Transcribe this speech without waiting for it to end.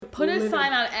put a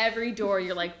sign on every door.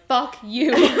 You're like, fuck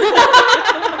you.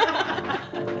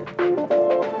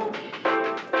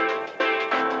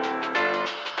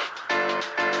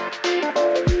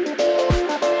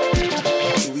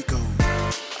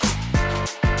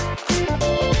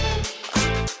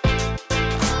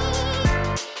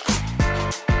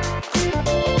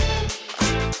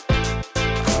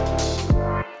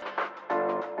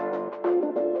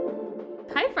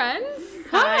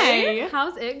 Hi.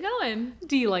 How's it going?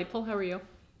 Delightful. How are you?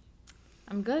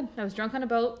 I'm good. I was drunk on a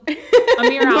boat a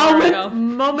mere hour ago.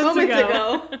 Moments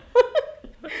ago.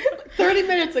 30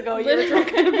 minutes ago, you were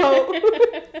drunk on a boat.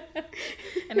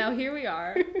 And now here we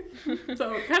are.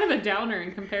 So kind of a downer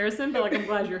in comparison, but like I'm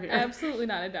glad you're here. Absolutely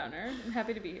not a downer. I'm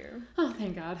happy to be here. Oh,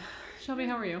 thank God. Shelby,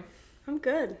 how are you? I'm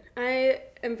good. I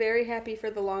am very happy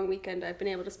for the long weekend I've been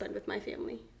able to spend with my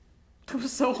family. It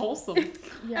was so wholesome.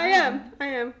 Yeah. I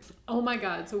am. Oh my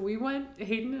God. So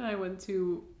Hayden and I went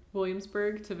to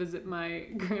Williamsburg to visit my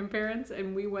grandparents,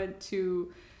 and we went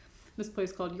to this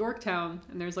place called Yorktown,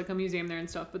 and there's like a museum there and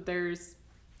stuff, but there's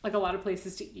like a lot of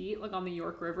places to eat like on the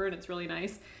York River, and it's really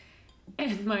nice.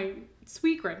 And my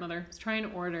sweet grandmother was trying to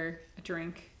order a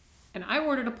drink, and I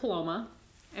ordered a Paloma,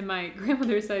 and my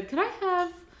grandmother said, could I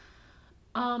have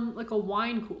like a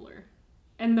wine cooler?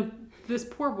 And this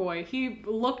poor boy, he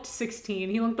looked 16.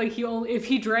 He looked like if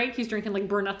he drank, he's drinking like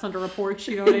burnuts under a porch.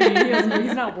 You know what I mean?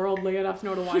 He's not worldly enough to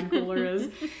know what a wine cooler is.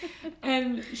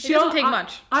 And it doesn't take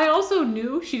much. I also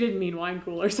knew she didn't mean wine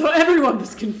cooler, so everyone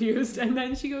was confused. And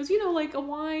then she goes, like a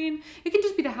wine, it can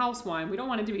just be the house wine. We don't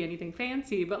want it to be anything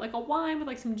fancy, but like a wine with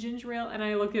like some ginger ale. And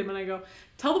I look at him and I go,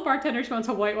 tell the bartender she wants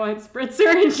a white wine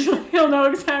spritzer, and he'll know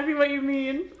exactly what you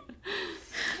mean.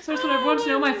 So I just want everyone to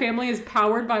know my family is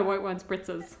powered by white wine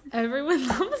spritzes. Everyone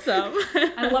loves them.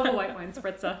 I love a white wine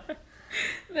spritzer.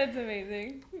 That's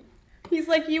amazing. He's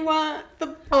like, you want the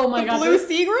Blue blue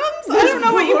Seagrams? I don't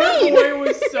know what you mean. The boy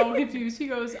was so confused. He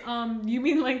goes, you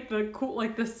mean like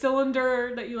the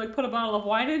cylinder that you like put a bottle of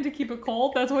wine in to keep it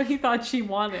cold? That's what he thought she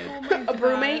wanted. Oh my God. A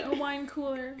brewmate? A wine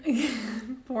cooler.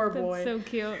 Poor boy. That's so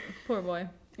cute. Poor boy.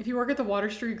 If you work at the Water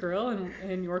Street Grill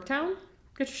in Yorktown,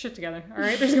 get your shit together, all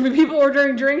right? There's going to be people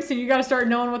ordering drinks, and you got to start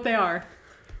knowing what they are.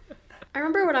 I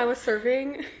remember when I was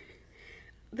serving,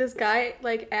 this guy,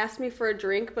 like, asked me for a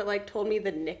drink, but, like, told me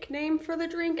the nickname for the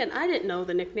drink, and I didn't know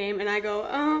the nickname, and I go,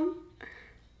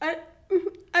 I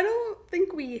don't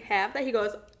think we have that. He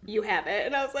goes, you have it.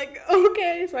 And I was like,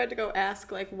 okay. So I had to go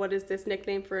ask, like, what is this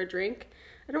nickname for a drink?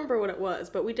 I don't remember what it was,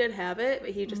 but we did have it,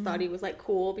 but he just thought he was, like,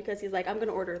 cool because he's like, I'm going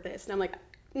to order this. And I'm like,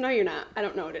 no, you're not. I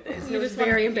don't know what it is. And it was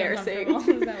very embarrassing. Is that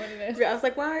what it is? Yeah, I was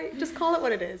like, why? Just call it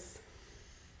what it is.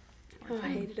 Oh, I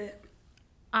hated it.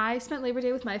 I spent Labor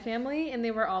Day with my family, and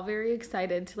they were all very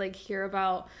excited to like hear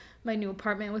about my new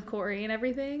apartment with Corey and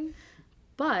everything.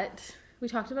 But we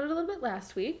talked about it a little bit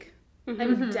last week. Mm-hmm.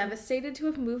 I'm devastated to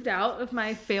have moved out of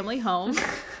my family home.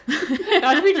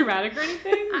 Not to be dramatic or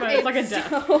anything, but it's like a death.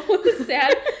 So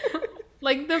sad.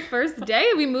 Like the first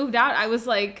day we moved out, I was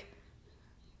like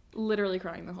literally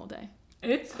crying the whole day.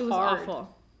 It was hard.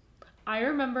 Awful. I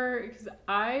remember because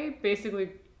I've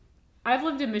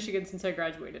lived in Michigan since I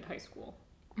graduated high school.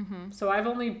 Mm-hmm. So I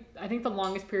think the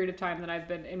longest period of time that I've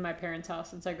been in my parents' house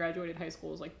since I graduated high school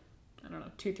was like, I don't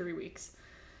know, 2-3 weeks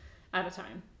at a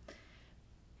time.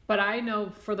 But I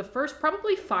know for the first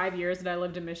probably 5 years that I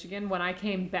lived in Michigan, when I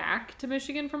came back to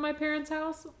Michigan from my parents'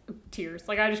 house, tears.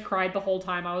 Like, I just cried the whole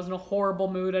time. I was in a horrible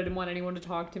mood. I didn't want anyone to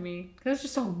talk to me. It was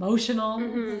just so emotional.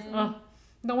 Mm-hmm.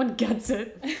 No one gets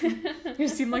it. You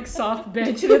seem like soft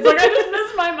bitch. And it's like, I just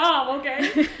miss my mom,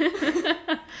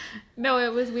 okay? No,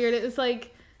 it was weird. It was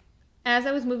like, as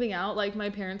I was moving out, like, my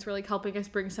parents were, like, helping us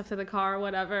bring stuff to the car or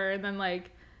whatever. And then,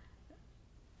 like,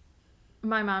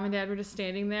 my mom and dad were just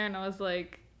standing there, and I was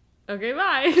like, okay,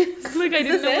 bye. Like, I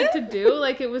didn't know what to do.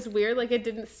 Like, it was weird. Like, it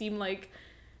didn't seem like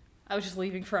I was just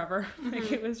leaving forever. Mm-hmm.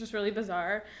 Like, it was just really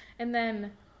bizarre. And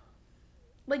then,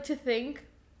 like, to think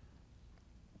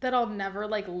that I'll never,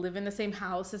 like, live in the same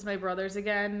house as my brothers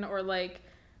again, or, like,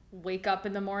 wake up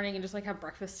in the morning and just, like, have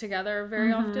breakfast together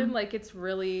very often. Like, it's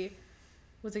really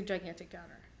was a gigantic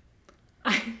downer.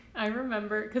 I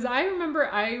remember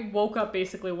I woke up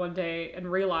basically one day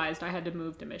and realized I had to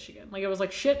move to Michigan. Like, it was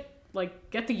like, shit, like,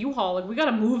 get the U-Haul. Like, we got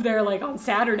to move there, like, on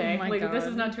Saturday. Oh like, God. This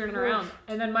is not turning around.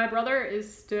 And then my brother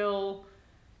is still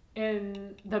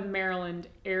in the Maryland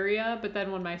area. But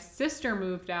then when my sister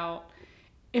moved out,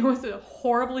 it was a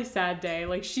horribly sad day.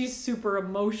 Like, she's super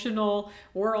emotional.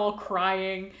 We're all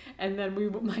crying. And then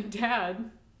my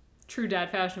dad, true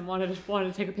dad fashion, wanted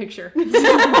to take a picture.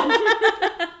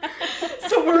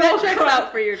 So we're all checks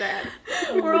out for your dad.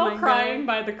 We're all crying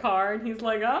by the car, and he's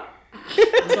like, oh,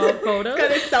 Saw photos.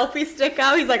 Got his selfie stick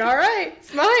out. He's like, all right,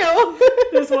 smile.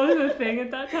 This wasn't a thing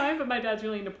at that time, but my dad's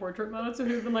really into portrait mode, so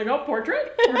he's been like, oh,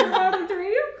 portrait? We're having three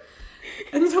of you?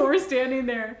 And so we're standing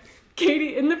there.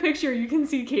 Katie, in the picture, you can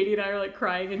see Katie and I are like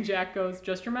crying, and Jack goes,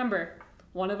 just remember,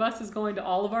 one of us is going to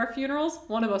all of our funerals,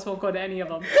 one of us won't go to any of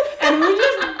them. And we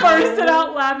just bursted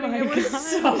out laughing. It was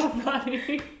so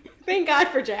funny. Thank God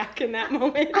for Jack in that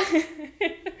moment.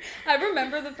 I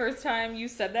remember the first time you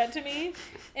said that to me,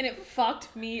 and it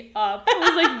fucked me up. I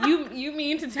was like, you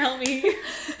mean to tell me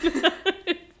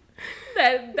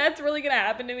that's really gonna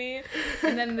happen to me?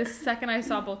 And then the second I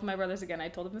saw both of my brothers again, I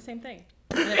told them the same thing.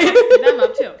 And it fucked them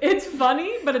up too. It's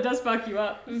funny, but it does fuck you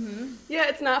up. Mm-hmm. Yeah,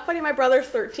 it's not funny. My brother's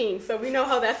 13, so we know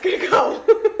how that's gonna go.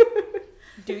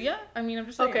 Do ya? I mean, I'm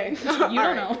just saying. Okay. You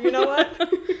don't know. You know what?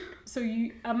 So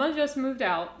Emma just moved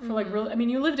out for like really, I mean,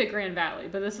 you lived at Grand Valley,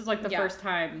 but this is like the first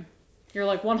time you're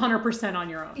like 100% on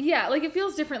your own. Yeah, like it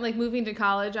feels different. Like moving to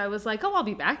college, I was like, oh, I'll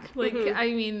be back. Like, I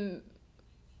mean,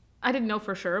 I didn't know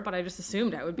for sure, but I just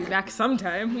assumed I would be back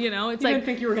sometime, you know? It's You like, didn't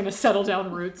think you were going to settle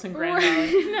down roots in Grand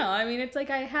Valley. No, I mean, it's like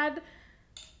I had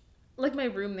like my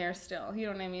room there still, you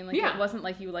know what I mean? Like it wasn't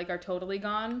like you like are totally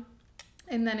gone.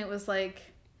 And then it was like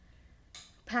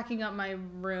packing up my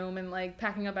room and like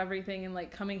packing up everything and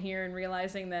like coming here and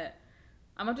realizing that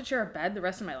I'm going to share a bed the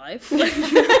rest of my life. Like,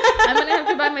 I'm going to have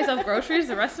to buy myself groceries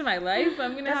the rest of my life.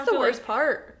 I'm going to have to That's the worst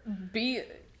part. be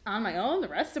on my own the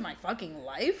rest of my fucking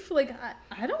life. Like,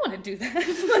 I don't want to do that.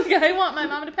 Like, I want my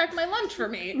mom to pack my lunch for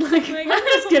me. Like I'm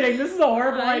just kidding. This is a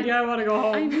horrible idea. I want to go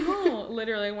home. I know.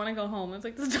 Literally, I want to go home. It's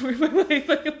like the story of my life.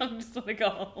 Like, I just want to go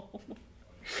home.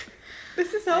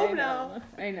 This is home now.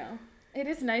 I know. It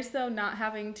is nice, though, not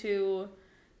having to...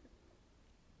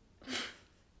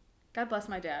 God bless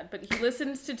my dad, but he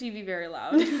listens to TV very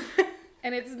loud.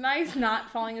 And it's nice not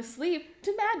falling asleep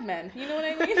to Mad Men. You know what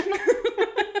I mean?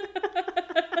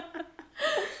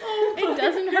 It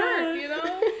doesn't hurt, you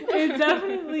know? It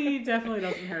definitely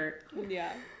doesn't hurt.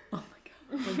 Yeah. Oh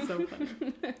my God. That's so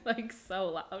funny. Like, so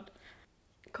loud.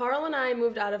 Carl and I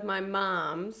moved out of my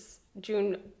mom's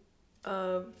June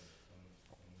of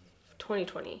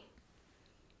 2020.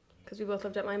 Because we both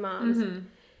lived at my mom's. Mm-hmm.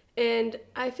 And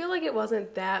I feel like it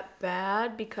wasn't that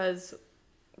bad because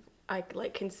I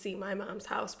like can see my mom's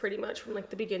house pretty much from like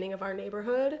the beginning of our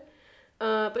neighborhood.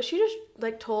 But she just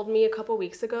like told me a couple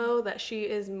weeks ago that she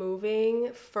is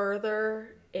moving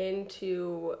further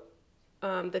into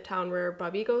the town where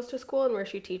Bubby goes to school and where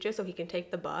she teaches, so he can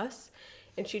take the bus.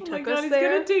 And she took us he's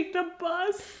there. gonna take the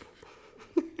bus.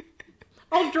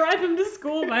 I'll drive him to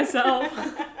school myself.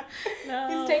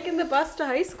 No. He's taking the bus to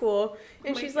high school.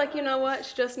 And she's like, you know what?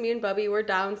 It's just me and Bubby. We're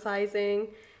downsizing.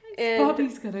 And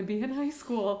Bubby's gonna be in high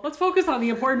school. Let's focus on the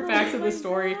important facts of the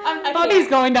story. I Bubby's can't.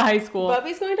 going to high school.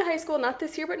 Bubby's going to high school, not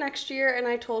this year, but next year. And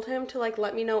I told him to like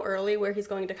let me know early where he's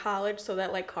going to college so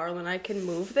that like Carl and I can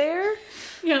move there.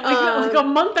 Yeah, like a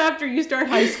month after you start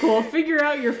high school, figure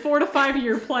out your 4 to 5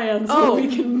 year plan so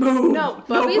we can move. No,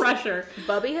 no pressure.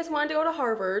 Bubby has wanted to go to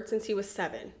Harvard since he was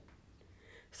 7.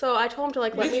 So I told him to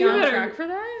like let Is me he on know. track for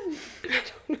that? I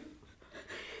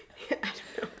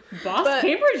don't know. Boss,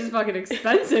 Cambridge is fucking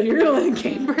expensive. You're gonna live in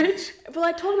Cambridge? Well,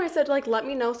 I told him, I said, like, let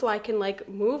me know so I can, like,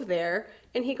 move there.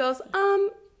 And he goes,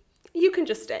 you can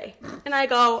just stay. And I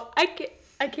go, I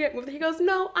can't move there. He goes,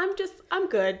 no, I'm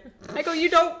good. I go, you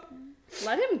don't.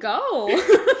 Let him go.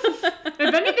 If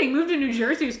anything, move to New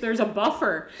Jersey so there's a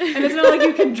buffer. And it's not like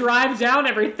you can drive down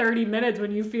every 30 minutes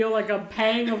when you feel like a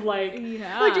pang of like,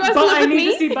 Yeah. Like, do you want to but live I with need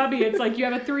me? to see Bubby. It's like you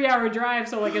have a 3-hour drive,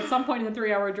 so like at some point in the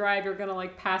 3-hour drive, you're gonna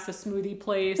like pass a smoothie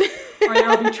place, or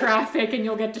there'll be traffic, and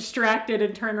you'll get distracted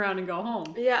and turn around and go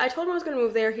home. Yeah, I told him I was going to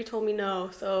move there. He told me no.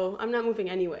 So I'm not moving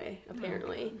anyway,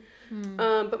 apparently.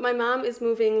 But my mom is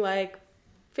moving like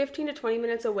 15 to 20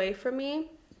 minutes away from me.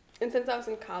 And since I was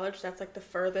in college, that's like the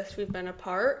furthest we've been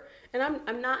apart. And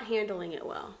I'm not handling it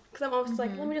well. Because I'm always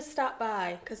like, let me just stop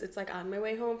by. Because it's like on my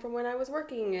way home from when I was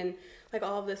working and like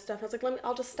all of this stuff. I was like,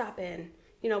 I'll just stop in.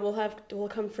 You know, we'll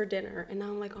come for dinner. And now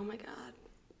I'm like, oh my God,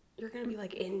 you're going to be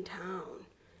like in town.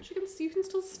 You can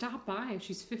still stop by if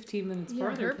she's 15 minutes Yeah,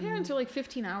 farther. her parents are like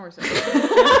 15 hours away.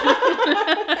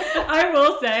 I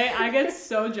will say, I get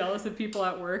so jealous of people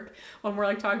at work when we're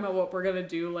like talking about what we're gonna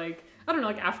do, like, I don't know,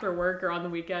 like after work or on the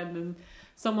weekend, and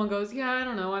someone goes, yeah, I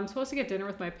don't know, I'm supposed to get dinner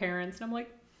with my parents, and I'm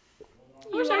like,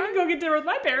 I wish I could go get dinner with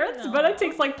my parents, but it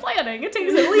takes like planning. It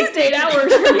takes at least 8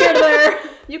 hours from here to there.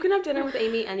 You can have dinner with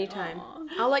Amy anytime.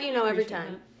 I'll let you know every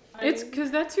time. It's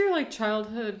because that's your like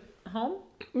childhood home?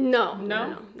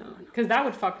 No. Because that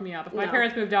would fuck me up. If my No.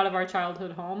 parents moved out of our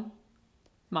childhood home,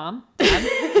 Mom,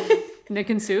 Dad, Nick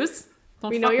and Suze,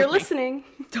 We know you're with me. listening.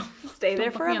 Don't Stay there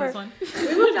don't fuck me on forever. this one.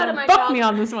 We moved out of my Fuck me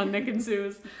on this one, Nick and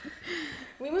Suze.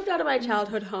 We moved out of my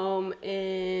childhood home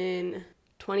in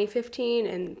 2015,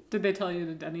 and Did they tell you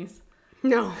to Denny's?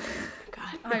 no,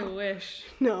 God, I wish.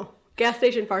 no, gas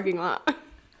station parking lot.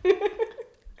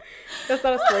 That's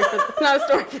not a story. It's not a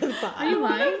story for the pod. Are you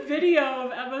lying? A video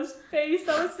of Emma's face.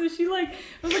 That was so it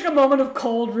was like a moment of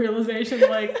cold realization.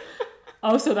 Like,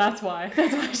 oh, so that's why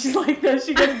she's like this.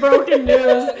 She gets broken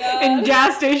news in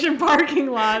gas station parking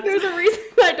lots. There's a reason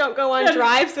I don't go on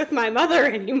drives with my mother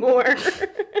anymore.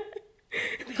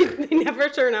 they never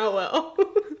turn out well.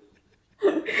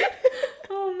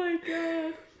 Oh my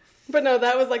god. But no,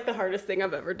 that was like the hardest thing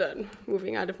I've ever done,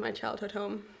 moving out of my childhood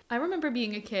home. I remember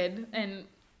being a kid, and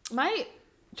my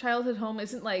childhood home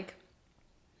isn't like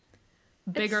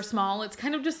big or small. It's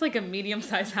kind of just like a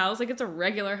medium-sized house. Like, it's a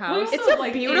regular house. It's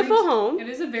a beautiful home. It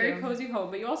is a very cozy home,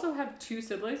 but you also have 2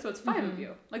 siblings, so it's 5 of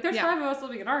you. Like, there's Yeah. 5 of us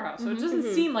living in our house, so it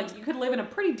doesn't seem like you could live in a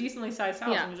pretty decently sized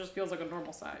house, and it just feels like a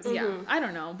normal size. Yeah, I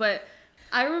don't know, but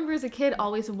I remember as a kid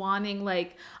always wanting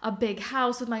like a big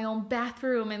house with my own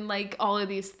bathroom and like all of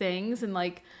these things, and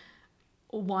like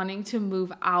wanting to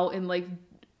move out and like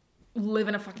live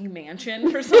in a fucking mansion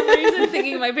for some reason,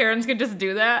 thinking my parents could just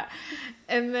do that.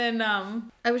 And then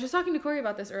I was just talking to Corey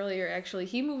about this earlier, actually.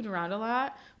 He moved around a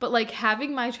lot, but like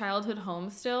having my childhood home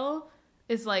still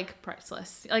is like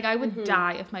priceless. Like, I would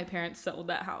die if my parents sold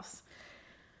that house.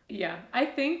 Yeah, I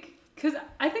think I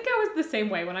was the same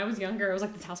way when I was younger. I was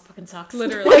like, this house fucking sucks.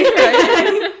 Literally.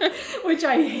 Which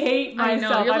I hate I know.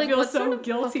 myself. You're I like, feel what so sort of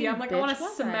guilty. fucking I'm like, I want bitch to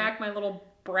was I? smack my little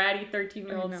bratty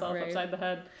 13-year-old I know, self right? upside the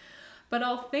head. But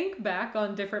I'll think back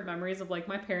on different memories of like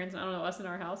my parents, I don't know, us in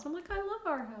our house. I'm like, I love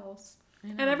our house.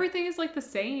 And everything is like the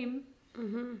same.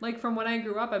 Like from when I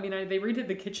grew up, I mean, they redid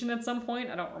the kitchen at some point.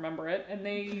 I don't remember it. And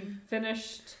they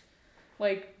finished,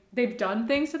 like, they've done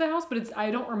things to the house, but I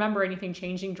don't remember anything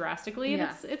changing drastically. And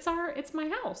Yeah. it's my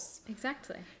house.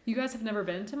 Exactly. You guys have never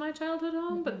been to my childhood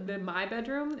home, but my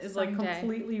bedroom is like Someday.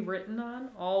 completely written on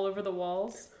all over the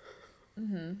walls.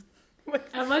 With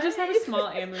Emma just had a small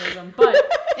aneurysm, but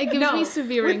It gives me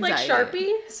severe like anxiety.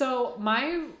 Sharpie.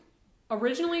 so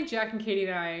originally Jack and Katie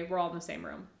and I were all in the same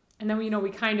room, and then we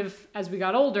kind of, as we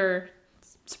got older,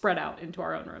 spread out into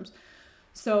our own rooms.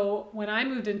 So when I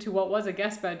moved into what was a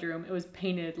guest bedroom, it was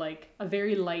painted like a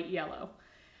very light yellow.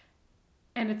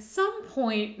 And at some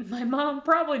point, my mom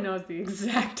probably knows the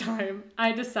exact time,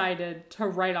 I decided to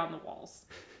write on the walls.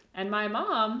 And my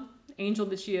mom, angel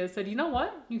that she is, said, you know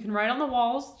what? You can write on the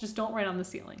walls, just don't write on the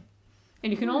ceiling.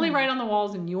 And you can only write on the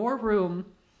walls in your room,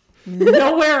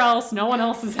 nowhere else, no one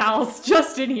else's house,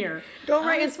 just in here. Don't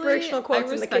write Honestly, inspirational quotes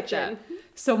I in the respect kitchen.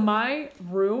 So my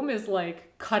room is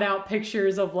like cut out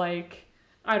pictures of like,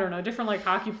 I don't know, different like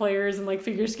hockey players and like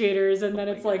figure skaters, and then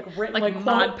it's like written Like like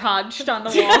Mod Podged on the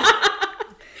wall.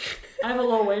 I have a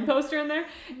Lil Wayne poster in there.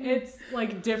 It's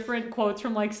like different quotes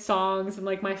from like songs, and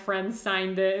like my friends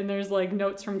signed it, and there's like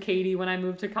notes from Katie when I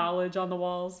moved to college on the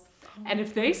walls. And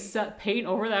if they paint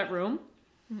over that room,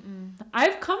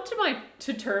 I've come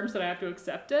to terms that I have to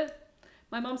accept it.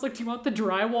 My mom's like, do you want the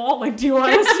drywall? Like, do you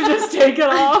want us to just take it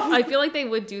off? I feel like they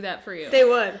would do that for you. They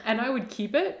would. And I would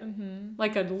keep it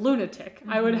like a lunatic.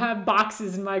 I would have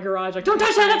boxes in my garage like, don't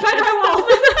touch that, that's my drywall.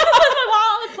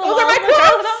 Those are my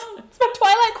quotes. It's my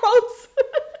Twilight quotes.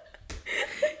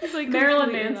 It's like Marilyn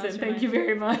completely Manson, lost your thank mind. you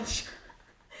very much.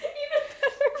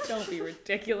 Don't be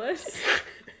ridiculous.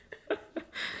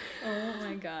 Oh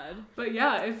my god. But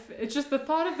yeah, if it's just the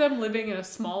thought of them living in a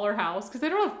smaller house, because they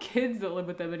don't have kids that live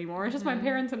with them anymore. It's just my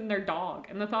parents and their dog.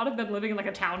 And the thought of them living in like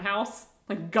a townhouse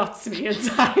like guts me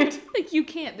inside. Like, you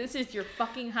can't. This is your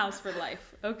fucking house for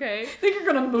life, okay? Think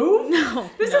you're gonna move? No.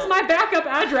 This is my backup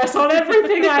address on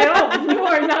everything I own. You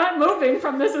are not moving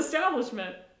from this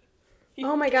establishment.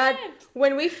 Oh my god.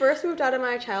 When we first moved out of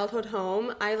my childhood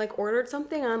home, I like ordered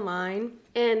something online,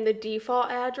 and the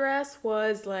default address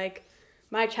was like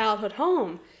my childhood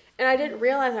home. And I didn't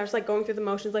realize, I was like going through the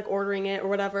motions, like ordering it or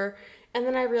whatever. And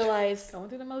then I realized, Going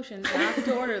through the motions. I have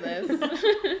to order this.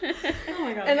 Oh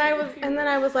my god. and then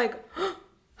I was like,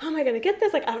 how am I gonna get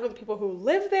this? Like, I don't know the people who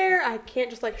live there. I can't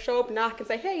just like show up, knock, and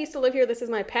say, hey, I used to live here. This is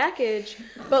my package.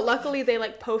 But luckily, they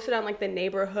like posted on like the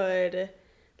neighborhood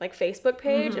like Facebook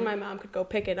page, and my mom could go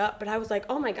pick it up. But I was like,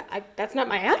 oh my god, that's not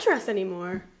my address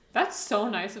anymore. That's so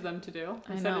nice of them to do.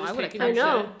 I instead of know, just I would've taking I your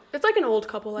know. shit. It's like an old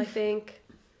couple, I think.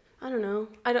 I don't know.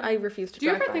 I refuse to Do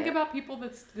you drive ever by think it. about people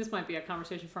this might be a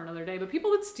conversation for another day, but people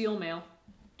that steal mail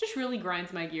just really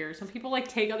grinds my gears. When people like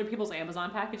take other people's Amazon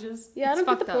packages. Yeah, I It's don't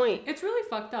get fucked the up. point. It's really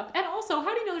fucked up. And also,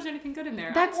 how do you know there's anything good in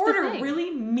there? That's I the order thing.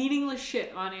 really meaningless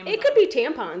shit on Amazon. It could be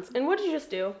tampons. And what did you just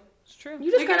do? It's true.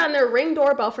 You just got on their Ring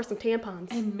doorbell for some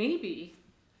tampons. And maybe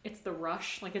it's the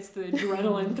rush, like it's the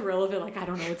adrenaline thrill of it. Like, I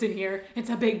don't know what's in here. It's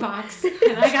a big box,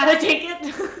 and I gotta take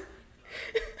it.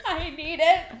 I need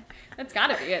it. That's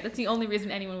gotta be it. That's the only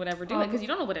reason anyone would ever do it, because you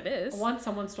don't know what it is. Once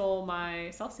someone stole my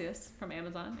Celsius from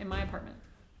Amazon in my apartment.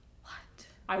 What?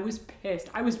 I was pissed.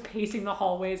 I was pacing the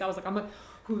hallways. I was like, I'm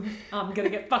gonna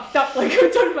get fucked up. Like,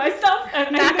 who took my stuff?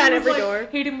 And Knock on every like, door.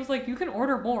 Hayden was like, you can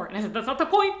order more. And I said, that's not the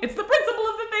point. It's the principle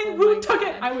of the thing. Oh Who my took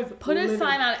God. it? I was Put a livid.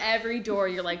 sign on every door.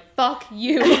 You're like, fuck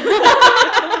you.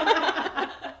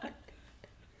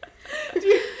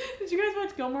 Did you guys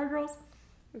watch Gilmore Girls?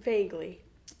 Vaguely.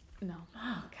 No.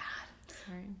 Oh, God.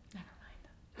 Sorry. Never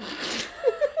mind.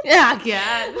 Yeah,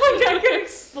 God. Like, I could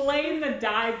explain the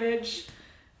die bitch.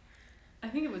 I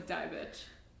think it was die bitch.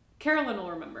 Carolyn will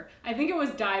remember. I think it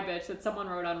was die bitch that someone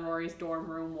wrote on Rory's dorm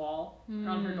room wall,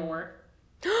 on her door.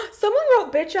 Someone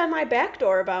wrote bitch on my back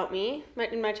door about me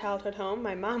in my childhood home.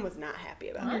 My mom was not happy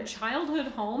about Your it. childhood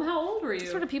home? How old were you? What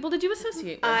sort of people did you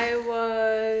associate with? I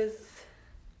was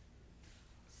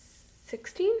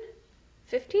 16?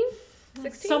 15?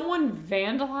 16? Someone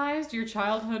vandalized your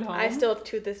childhood home? I still,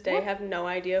 to this day, have no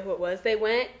idea who it was. They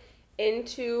went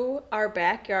into our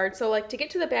backyard. So, like, to get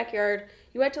to the backyard,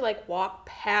 you had to, like, walk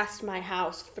past my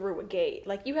house through a gate.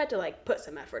 Like, you had to, like, put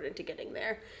some effort into getting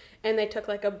there. And they took,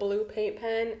 like, a blue paint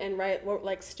pen and wrote,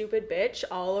 like, stupid bitch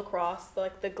all across,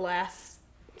 like, the glass,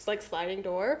 like, sliding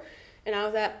door. And I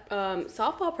was at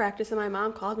softball practice, and my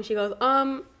mom called me. She goes,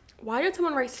 why did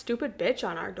someone write stupid bitch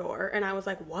on our door? And I was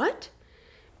like, what?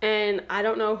 And I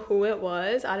don't know who it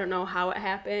was. I don't know how it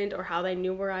happened or how they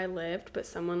knew where I lived, but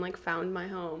someone like found my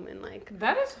home and like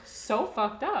That is so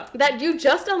fucked up. that. You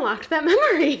just unlocked that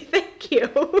memory. Thank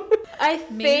you. I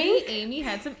Maybe think Amy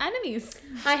had some enemies.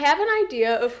 I have an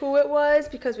idea of who it was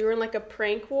because we were in like a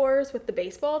prank wars with the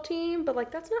baseball team, but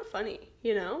like that's not funny,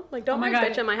 you know? Like don't Oh my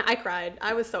write God. bitch on I cried.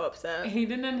 I was so upset.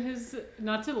 Hayden and his,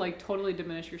 not to like totally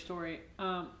diminish your story,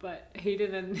 but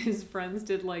Hayden and his friends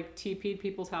did like TP'd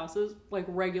people's houses like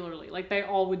regularly. Like they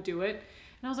all would do it.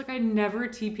 And I was like, I never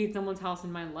TP'd someone's house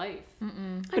in my life.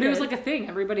 But it was like a thing.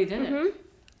 Everybody did it.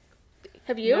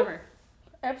 Have you? Never.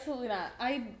 Absolutely not.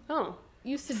 I Oh.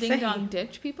 used to ding dong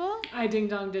ditch people, I ding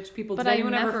dong ditch people. but Did I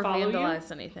anyone never ever follow vandalized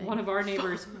you? anything. One of our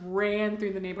neighbors ran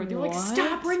through the neighborhood. They were like, What?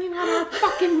 stop ringing on our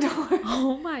fucking door.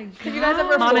 Oh my god. Have you guys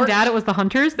ever Mom and forked- Dad, it was the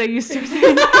hunters. They used to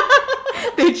say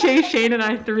they chased Shane and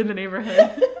I through the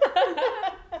neighborhood.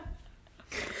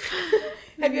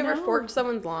 Have you ever No. forked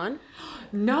someone's lawn?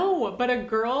 No, but a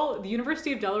girl, the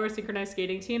University of Delaware synchronized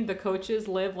skating team, the coaches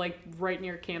live like right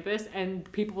near campus, and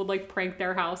people would like prank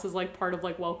their house as like part of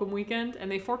like welcome weekend, and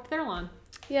they forked their lawn.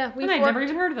 Yeah, we And I'd forked, never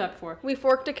even heard of that before. we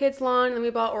forked a kid's lawn and then we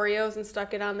bought Oreos and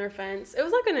stuck it on their fence. It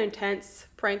was like an intense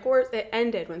prank wars. It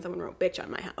ended when someone wrote bitch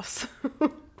on my house.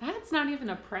 That's not even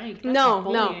a prank. That's No,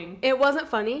 bullying. it wasn't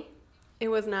funny. It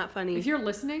was not funny. If you're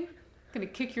listening, I'm gonna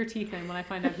kick your teeth in when I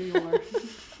find out who you are.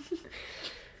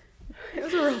 It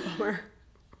was a real bummer.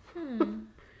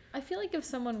 I feel like if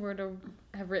someone were to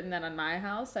have written that on my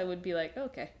house, I would be like,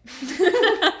 okay.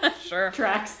 Sure.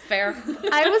 Tracks. Fair.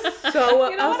 I was so.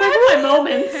 You know I was what? like, I had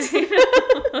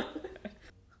my moments.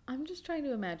 I'm just trying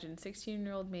to imagine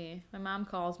 16-year-old me. My mom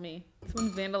calls me.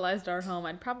 Someone vandalized our home.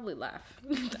 I'd probably laugh.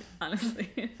 Honestly.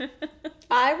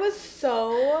 I was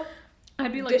so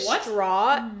I'd be like, what?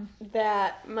 distraught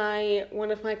that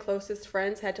one of my closest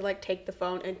friends had to like take the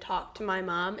phone and talk to my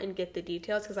mom and get the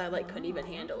details because I like couldn't even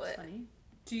handle it. Funny.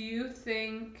 Do you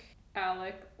think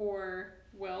Alec or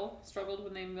Will struggled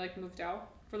when they like moved out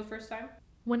for the first time?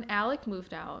 When Alec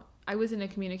moved out, I was in a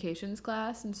communications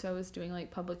class, and so I was doing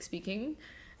like public speaking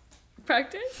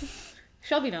practice.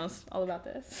 Shelby knows all about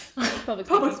this. Public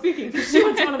Public speaking. speaking. She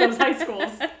went to one of those high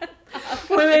schools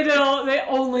where they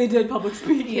only did public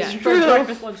speaking Yeah, for true.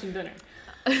 breakfast, lunch, and dinner.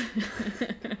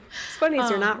 It's funny as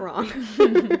you're not wrong.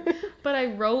 But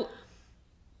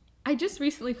I just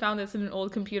recently found this in an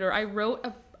old computer. I wrote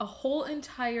a whole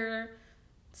entire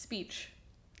speech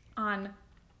on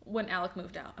when Alec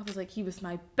moved out. I was like, he was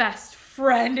my best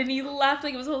friend, and he left.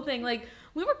 Like, it was a whole thing. Like,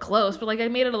 we were close, but like I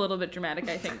made it a little bit dramatic,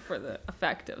 I think, for the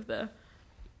effect of the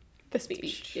The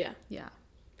speech. Yeah. yeah.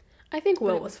 I think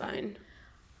Will it was was funny. fine.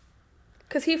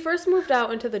 Because he first moved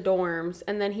out into the dorms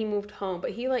and then he moved home,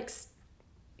 but he like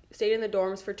stayed in the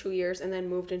dorms for 2 years and then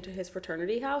moved into his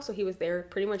fraternity house. So he was there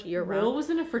pretty much year round. Will was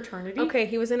in a fraternity. Okay,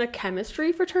 he was in a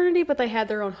chemistry fraternity, but they had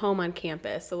their own home on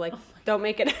campus. So like, don't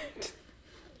make it,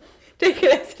 take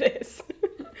it as it is.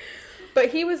 But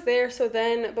he was there. So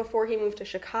then before he moved to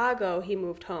Chicago, he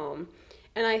moved home.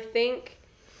 And I think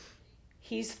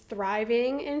he's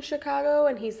thriving in Chicago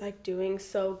and he's like doing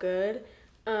so good.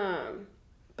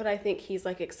 but I think he's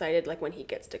like excited like when he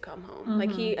gets to come home.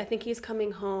 Like I think he's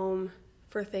coming home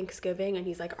for Thanksgiving, and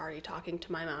he's like already talking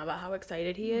to my mom about how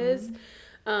excited he is.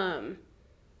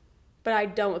 But I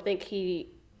don't think he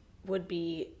would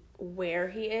be where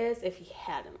he is if he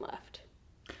hadn't left.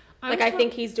 I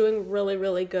think he's doing really,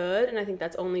 really good, and I think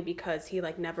that's only because he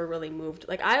like never really moved.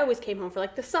 Like I always came home for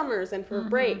like the summers and for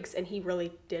breaks, and he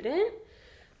really didn't.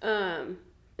 And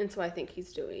so I think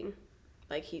he's doing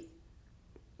like he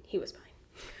was fine.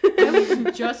 I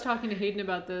was just talking to Hayden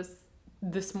about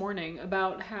this morning,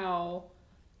 about how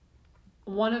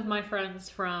one of my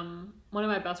best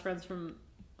friends from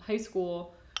high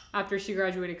school, after she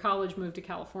graduated college, moved to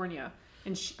California,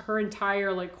 and her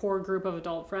entire like core group of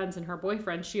adult friends and her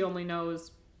boyfriend, she only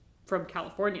knows from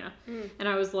California. And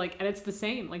I was like, and it's the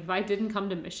same. Like if I didn't come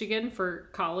to Michigan for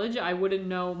college, I wouldn't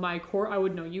know my core. I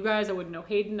wouldn't know you guys. I wouldn't know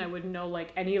Hayden. I wouldn't know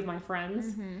like any of my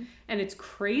friends. And it's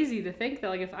crazy to think that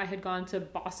like if I had gone to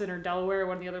Boston or Delaware or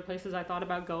one of the other places I thought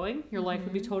about going, your life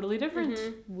would be totally different.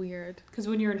 Weird. Because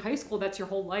when you're in high school, that's your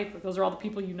whole life. Like, those are all the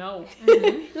people you know. Like,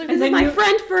 this is my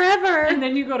friend forever. And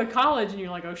then you go to college and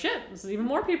you're like, oh shit, this is even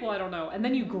more people I don't know. And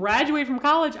then you graduate from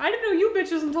college. I didn't know you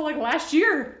bitches until like last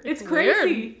year. It's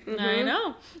crazy. I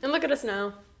know. And look at us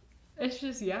now. It's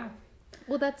just, yeah.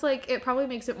 Well, that's like, it probably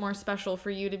makes it more special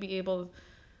for you to be able,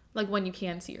 like when you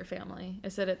can see your family,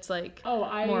 is that it's like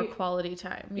more quality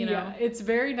time, you know? Yeah, it's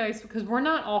very nice because we're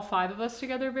not all 5 of us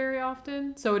together very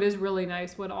often. So it is really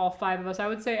nice when all 5 of us, I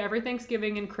would say every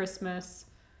Thanksgiving and Christmas,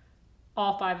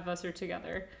 all 5 of us are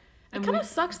together. And it kind of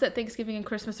sucks that Thanksgiving and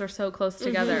Christmas are so close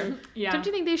together. Yeah. Don't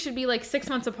you think they should be like 6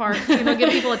 months apart? You know, give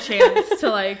people a chance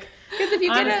to like. Because if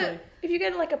you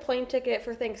get like a plane ticket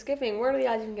for Thanksgiving, what are the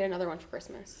odds you can get another one for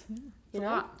Christmas? You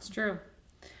know, it's true.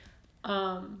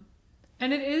 And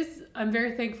it is. I'm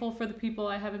very thankful for the people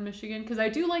I have in Michigan because I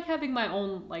do like having my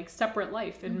own like separate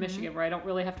life in Michigan where I don't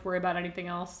really have to worry about anything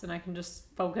else and I can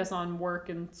just focus on work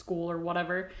and school or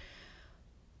whatever.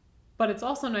 But it's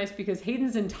also nice because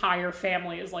Hayden's entire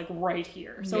family is like right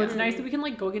here. So it's nice that we can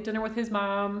like go get dinner with his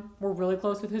mom. We're really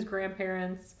close with his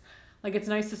grandparents. Like it's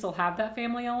nice to still have that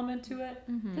family element to it.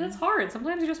 And it's hard.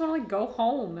 Sometimes you just want to like go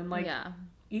home and like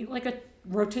eat like a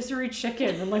rotisserie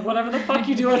chicken and like whatever the fuck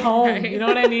you do at home. Right. You know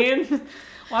what I mean?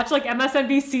 Watch like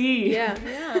MSNBC. Yeah,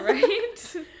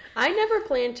 right. I never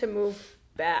planned to move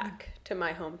back to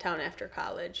my hometown after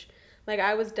college. Like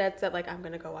I was dead set like I'm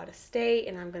gonna go out of state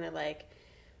and I'm gonna like,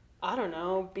 I don't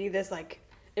know, be this like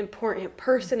important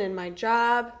person in my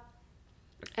job.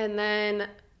 And then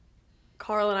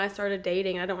Carl and I started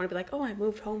dating. I don't want to be like, oh, I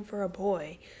moved home for a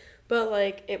boy. But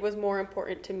like it was more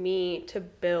important to me to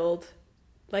build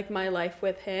like my life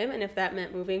with him. And if that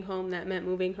meant moving home, that meant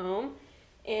moving home.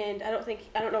 And I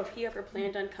don't know if he ever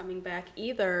planned on coming back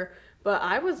either, but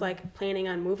I was like planning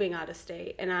on moving out of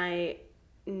state. And I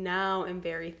now am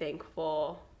very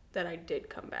thankful that I did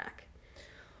come back.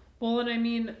 Well, and I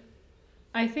mean,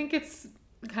 I think it's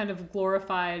kind of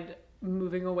glorified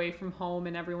moving away from home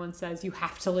and everyone says you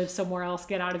have to live somewhere else,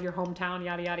 get out of your hometown,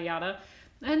 yada, yada, yada.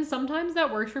 And sometimes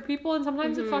that works for people and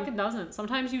sometimes it fucking doesn't.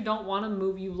 Sometimes you don't want to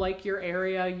move. You like your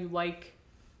area. You like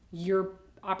your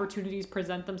opportunities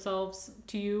present themselves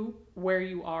to you where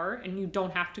you are and you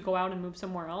don't have to go out and move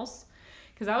somewhere else.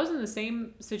 Because I was in the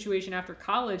same situation after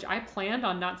college. I planned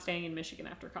on not staying in Michigan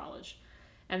after college.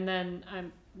 And then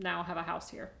I'm now have a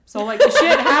house here. So like the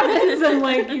shit happens and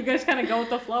like you guys kind of go with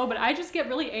the flow. But I just get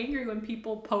really angry when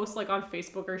people post like on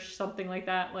Facebook or something like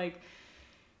that. Like,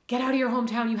 get out of your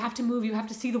hometown. You have to move. You have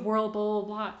to see the world, blah, blah,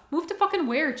 blah. Move to fucking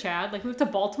where, Chad? Like move to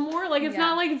Baltimore? Like it's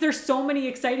not like there's so many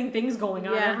exciting things going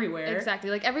on everywhere. Exactly.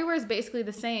 Like everywhere is basically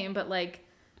the same, but like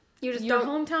you just your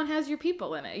hometown has your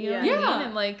people in it. You know what I mean?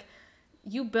 And like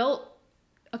you built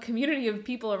a community of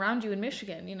people around you in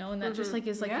Michigan, you know, and that just like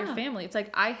is like your family. It's like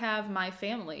I have my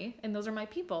family and those are my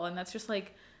people, and that's just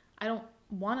like I don't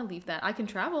want to leave that. I can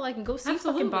travel. I can go see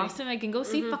fucking Boston. I can go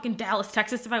see fucking Dallas,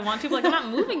 Texas if I want to. But like I'm not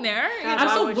moving there.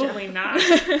 Absolutely not.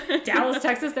 Dallas,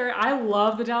 Texas. I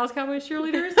love the Dallas Cowboys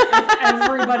cheerleaders. As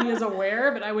everybody is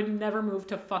aware, but I would never move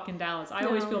to fucking Dallas. I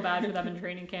always feel bad for them in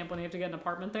training camp when they have to get an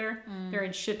apartment there. They're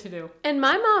in shit to do. And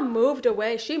my mom moved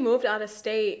away. She moved out of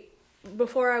state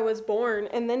before I was born,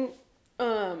 and then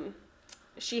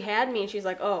she had me and she's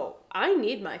like, oh, I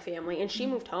need my family, and she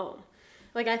moved home.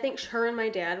 Like I think her and my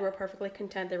dad were perfectly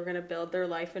content. They were going to build their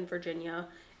life in Virginia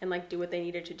and like do what they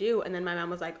needed to do. And then my mom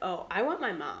was like, oh, I want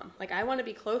my mom. Like I want to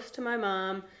be close to my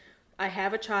mom. I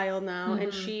have a child now.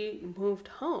 And she moved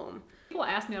home. People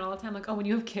ask me all the time like, oh, when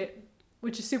you have kids,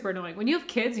 which is super annoying. When you have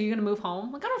kids, are you going to move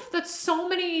home? Like, that's so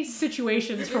many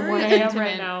situations from where I am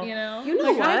right now. You know? You know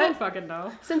like, what? I don't fucking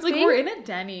know. Since like we're in a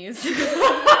Denny's.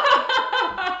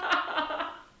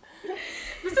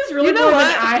 is really You know more of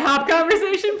what? an IHOP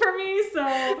conversation for me,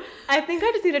 so... I think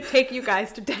I just need to take you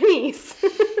guys to Denny's.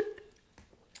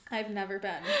 I've never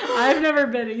been. I've never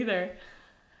been either.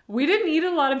 We didn't eat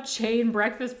a lot of chain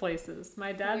breakfast places.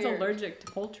 My dad's Weird. allergic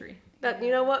to poultry. That,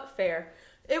 you know what? Fair.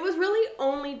 It was really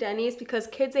only Denny's because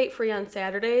kids ate free on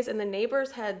Saturdays and the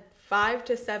neighbors had 5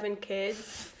 to 7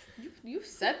 kids. You've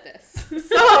said this.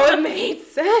 So it made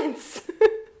sense.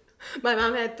 My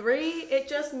mom had 3. It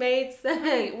just made sense.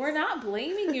 Hey, we're not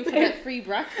blaming you for that free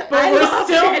breakfast. But I love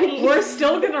Denny's. we're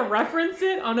still gonna reference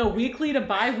it on a weekly to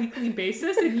bi-weekly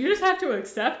basis, and you just have to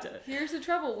accept it. Here's the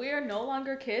trouble. We are no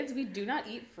longer kids. We do not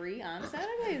eat free on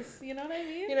Saturdays. You know what I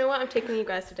mean? You know what? I'm taking you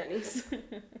guys to Denny's.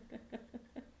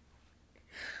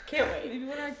 Can't wait. Maybe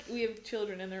when we have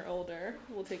children and they're older,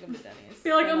 we'll take them to Denny's.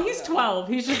 Be like, And he's I'll go. 12.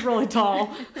 He's just really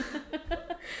tall.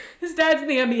 His dad's in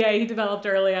the NBA. He developed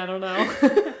early. I don't know.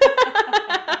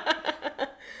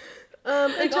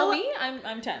 Like, me,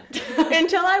 I'm 10.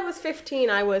 Until I was 15,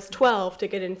 I was 12 to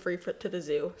get in free to the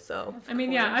zoo. So I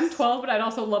mean, yeah, I'm 12, but I'd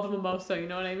also love a mimosa. You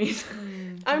know what I mean?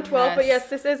 I'm 12, but yes,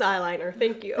 this is eyeliner.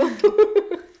 Thank you.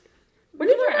 When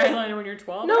you wear eyeliner when you're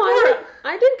 12? No,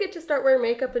 I didn't get to start wearing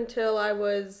makeup until I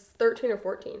was 13 or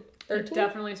 14. I 13?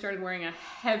 definitely started wearing a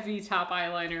heavy top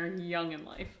eyeliner young in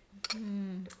life.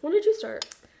 When did you start?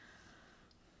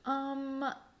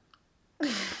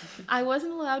 I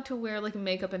wasn't allowed to wear like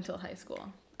makeup until high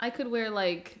school. I could wear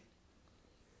like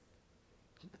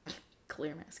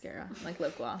clear mascara, like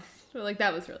lip gloss. So, like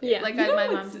that was really Yeah. like You know my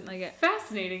mom what's didn't like it.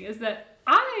 Fascinating is that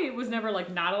I was never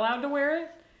like not allowed to wear it,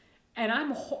 and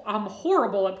I'm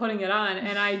horrible at putting it on,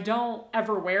 and I don't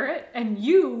ever wear it. And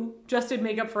you just did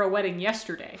makeup for a wedding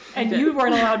yesterday, and you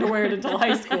weren't allowed to wear it until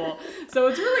high school. So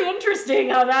it's really interesting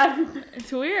how that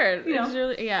It's weird. You know, It's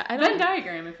really I Venn don't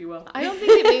diagram, if you will. I don't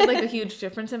think it made like a huge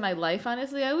difference in my life.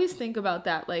 Honestly, I always think about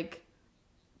that, like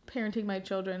parenting my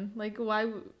children. Like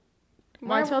why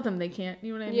tell them they can't?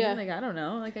 You know what I mean? Yeah. Like I don't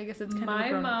know. Like I guess it's kind of My a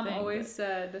grown-up mom thing, always but-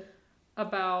 said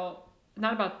about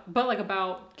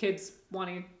kids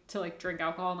wanting to like drink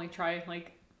alcohol and like try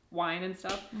like wine and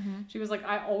stuff. She was like,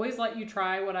 I always let you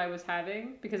try what I was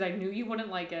having because I knew you wouldn't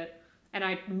like it, and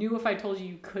I knew if I told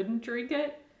you couldn't drink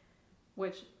it,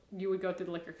 which you would go through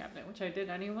the liquor cabinet, which I did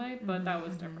anyway, but that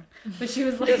was different. But she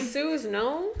was like, Does Sue's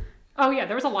know? oh yeah,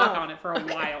 there was a lock Oh, on it for a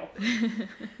while.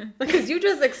 Because you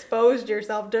just exposed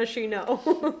yourself. Does she know?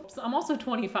 So I'm also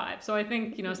 25, so I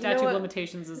think, statute of what?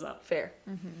 limitations is up. Fair.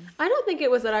 I don't think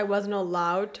it was that I wasn't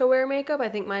allowed to wear makeup. I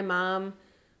think my mom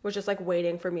was just like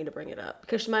waiting for me to bring it up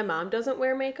because my mom doesn't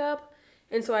wear makeup.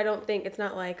 And so I don't think it's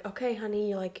not like, okay,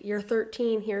 honey, you're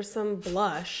 13, here's some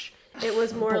blush. It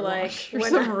was more Blush or like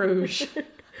some rouge.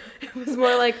 it was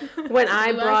more like when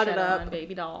I Blue brought it eyeshadow up. on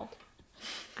baby doll.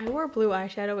 I wore blue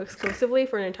eyeshadow exclusively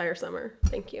for an entire summer.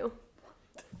 Thank you.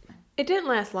 It didn't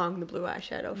last long, the blue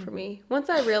eyeshadow for me. Once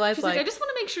I realized, She's like, I just want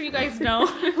to make sure you guys know.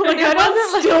 Like, I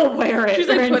don't still wear it. She's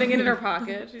or like putting it in anything. her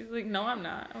pocket. She's like, no, I'm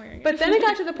not wearing it. But then it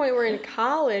got to the point where in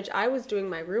college, I was doing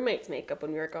my roommate's makeup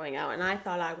when we were going out, and I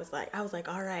thought I was like,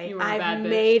 all right, You were a bad I've bitch.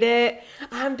 made it.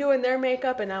 I'm doing their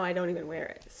makeup, and now I don't even wear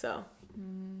it. So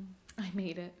I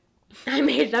made it. I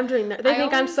made it. I'm doing that. They I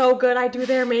think I'm always- so good. I do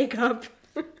their makeup.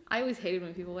 I always hated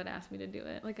when people would ask me to do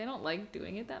it. Like, I don't like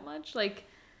doing it that much. Like,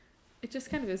 it just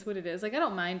kind of is what it is. Like, I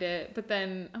don't mind it. But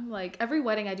then I'm like, every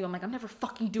wedding I do, I'm like, I'm never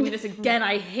fucking doing this again.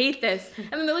 I hate this. And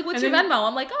then they're like, what's And your then- Venmo?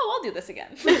 I'm like, oh, I'll do this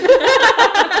again. Like,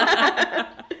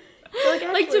 Like, to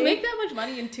actually- make that much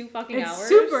money in 2 fucking It's hours.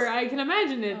 super. I can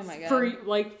imagine it's Oh my God.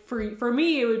 for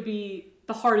me, it would be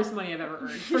the hardest money I've ever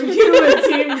earned. For you, it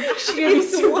seems it'd be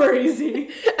super easy.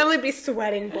 Emily'd be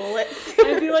sweating bullets.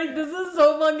 I'd be like, this is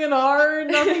so fucking hard.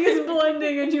 Nothing is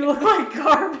blending, and you look like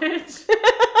garbage.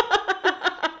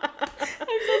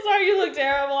 I'm so sorry you look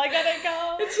terrible. I gotta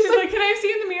go. She's like, can I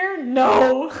see in the mirror?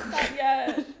 No. Not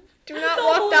yet. Do not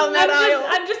walk down that aisle.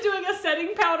 I'm just doing a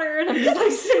setting powder, and I'm just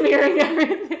like smearing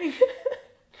everything.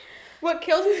 What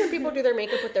kills me is when people do their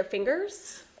makeup with their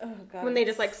fingers. Oh, God. When they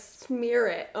just like smear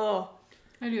it. Oh.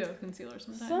 I do that with concealer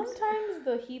sometimes. Sometimes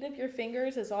the heat of your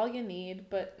fingers is all you need,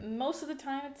 but most of the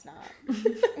time it's not.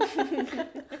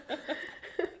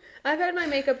 I've had my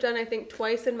makeup done, I think,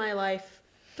 twice in my life.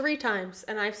 3 times.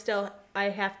 And I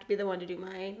have to be the one to do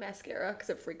my mascara because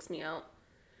it freaks me out.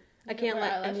 I You can't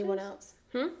wear let anyone eyelashes?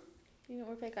 else. You don't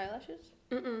wear fake eyelashes?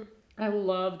 Mm-mm. I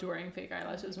loved wearing fake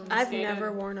eyelashes when we I've skated.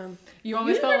 never worn them. You You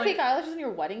always didn't felt wear like fake eyelashes on your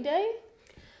wedding day?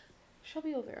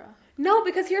 Shelby O'Vera. No,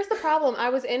 because here's the problem. I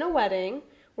was in a wedding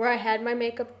where I had my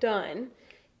makeup done,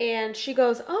 and she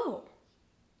goes, "Oh,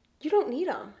 you don't need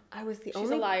them." I was the She's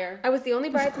a liar. I was the only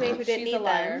bridesmaid who didn't She's need a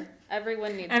liar. them.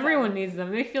 Everyone needs them.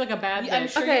 They make you feel like a bad bitch. I'm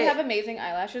sure Okay. you have amazing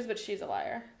eyelashes, but she's a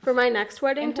liar. For my next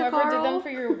wedding And to whoever Carl. did them for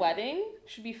your wedding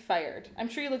should be fired. I'm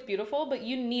sure you look beautiful, but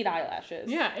you need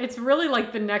eyelashes. Yeah, it's really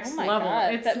like the next Oh my level.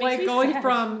 God, It's that makes like me going sad.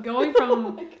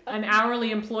 from an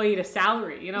hourly employee to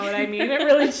salary. You know what I mean? It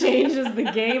really changes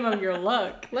the game of your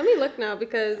look. Let me look now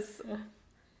because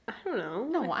I don't know.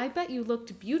 No, I bet you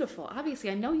looked beautiful. Obviously,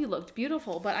 I know you looked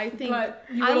beautiful, but I think But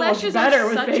you would've eyelashes looked better are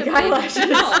with such fake a big eyelashes.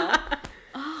 deal.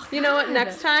 You know what?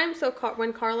 Next time, so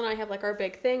when Carl and I have like our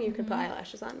big thing, you can put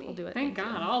eyelashes on me. We'll do it. Thank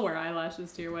God, I'll wear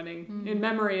eyelashes to your wedding in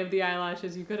memory of the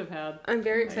eyelashes you could have had. I'm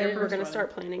very Your excited. We're first gonna wedding. start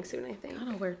planning soon. I think. I'm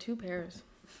gonna wear 2 pairs.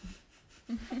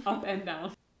 Up and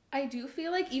down. I do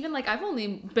feel like even like I've only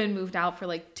been moved out for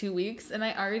like 2 weeks, and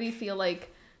I already feel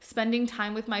like spending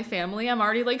time with my family. I'm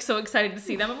already like so excited to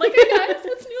see them. I'm like, hey guys,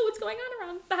 what's new? What's going on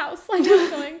around the house? Like,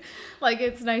 what's going? Like,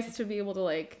 it's nice to be able to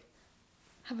like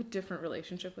have a different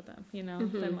relationship with them, you know,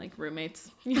 than like roommates.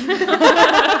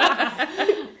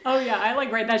 Oh yeah, I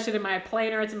like write that shit in my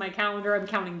planner. It's in my calendar. I'm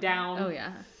counting down. Oh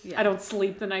yeah, yeah. I don't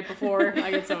sleep the night before. I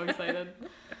get so excited.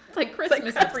 It's like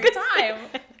Christmas every time.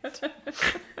 It's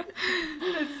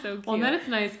so cute. Well, and then it's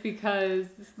nice because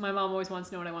my mom always wants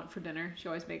to know what I want for dinner. She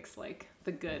always makes like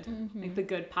the good, like the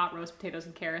good pot roast potatoes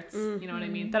and carrots. You know what I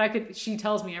mean? That I could. She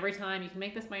tells me every time you can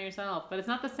make this by yourself, but it's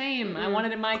not the same. I want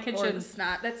it in my Or the kitchen.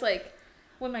 snot. That's like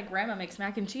when my grandma makes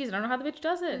mac and cheese. I don't know how the bitch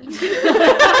does it. Is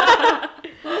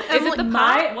it the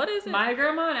pot? What is it? My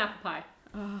grandma and apple pie.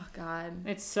 Oh God,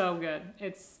 It's so good.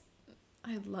 It's.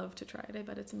 I'd love to try it. I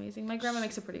bet it's amazing. My grandma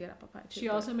makes a pretty good apple pie too. She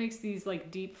also makes these like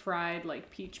deep fried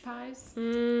like peach pies.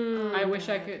 Mm, I wish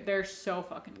I could. They're so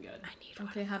fucking good. I need one.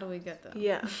 Okay, how do we get them?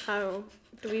 Yeah. How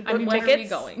do we book I mean, When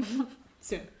tickets? are we going?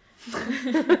 Soon.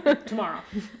 Tomorrow.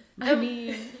 I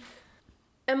mean,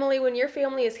 Emily, when your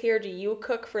family is here, do you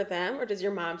cook for them or does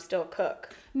your mom still cook?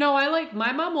 No,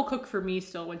 my mom will cook for me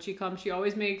still when she comes. She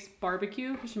always makes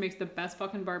barbecue because she makes the best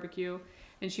fucking barbecue.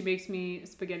 And she makes me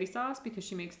spaghetti sauce because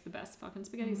she makes the best fucking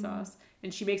spaghetti sauce.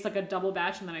 And she makes like a double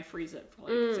batch and then I freeze it for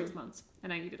like 6 months.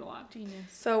 And I eat it a lot. genius.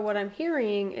 So what I'm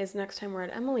hearing is next time we're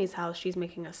at Emily's house, she's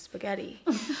making us spaghetti.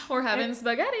 Or having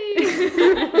spaghetti.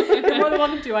 You're more than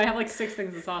welcome to. I have like 6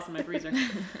 things of sauce in my freezer.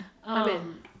 I'm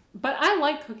in. But I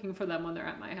like cooking for them when they're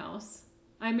at my house.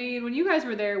 I made, when you guys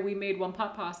were there, we made one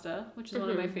pot pasta, which is one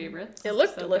of my favorites. It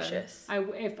looked So delicious. I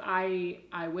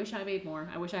wish I made more.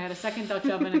 I wish I had a second Dutch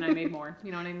oven and I made more.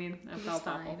 You know what I mean? I It was felt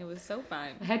fine. awful. It was so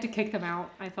fine. I had to kick them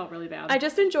out. I felt really bad. I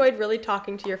just enjoyed really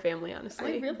talking to your family,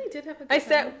 honestly. I really did have a good I time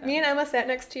sat, with me them. and Emma sat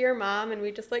next to your mom and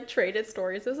we just like traded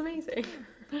stories. It was amazing.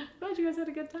 Glad you guys had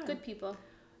a good time. Good people.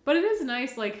 But it is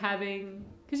nice, like, having,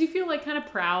 because you feel, like, kind of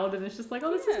proud, and it's just like, oh,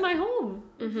 this is my home.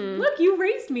 Mm-hmm. Look, you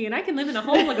raised me, and I can live in a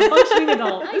home like a functioning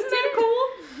adult. Isn't that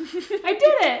cool? I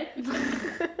did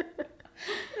it!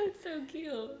 That's so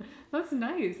cute. That's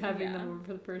nice, having Yeah. them over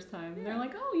for the first time. They're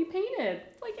like, oh, you painted.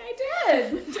 It's like, I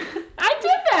did! I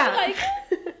did that!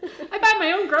 I buy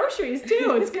my own groceries,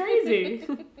 too. It's crazy.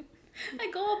 I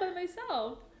go all by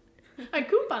myself. I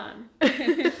coupon.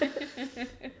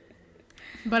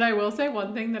 But I will say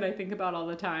one thing that I think about all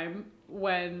the time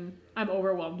when I'm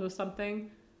overwhelmed with something.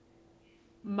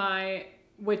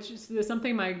 Which is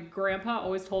something my grandpa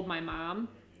always told my mom,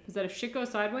 is that if shit goes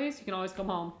sideways, you can always come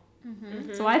home.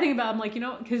 Mm-hmm. So I think about, I'm like, you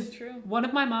know, because True. one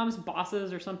of my mom's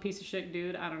bosses or some piece of shit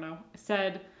dude, I don't know,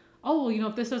 said, oh, well, you know,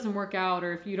 if this doesn't work out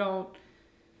or if you don't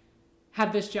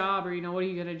have this job or, you know, what are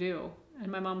you going to do?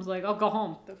 And my mom was like, I'll go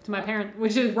home to my parents,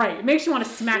 which is right. It makes you want to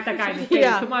smack that guy in the face.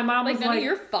 Yeah. But my mom Like was none like, of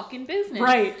your fucking business.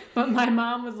 right. But my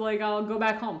mom was like, I'll go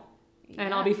back home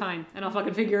and I'll Yeah. be fine and I'll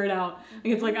fucking figure it out.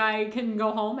 Like, it's like, I can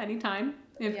go home anytime.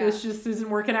 If Yeah. this just isn't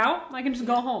working out, I can just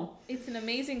go home. It's an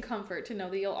amazing comfort to know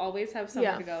that you'll always have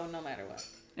somewhere Yeah. to go no matter what.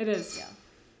 It is. Yeah.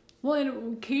 Well,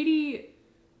 and Katie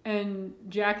and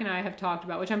Jack and I have talked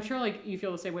about, which I'm sure like you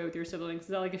feel the same way with your siblings, is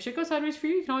that like if shit goes sideways for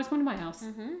you, you can always come to my house.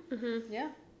 Mm-hmm. Yeah.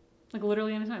 Like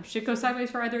literally anytime. If shit goes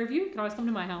sideways for either of you, you can always come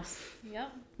to my house. Yep.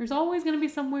 There's always going to be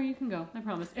somewhere you can go. I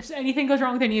promise. If anything goes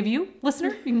wrong with any of you, listener,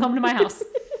 you can come to my house.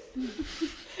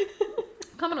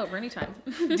 Coming over anytime.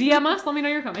 DM us. Let me know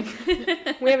you're coming.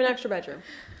 We have an extra bedroom.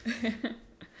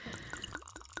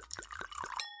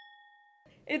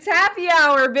 It's happy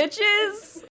hour,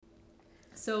 bitches!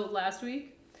 So last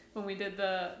week when we did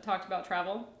talked about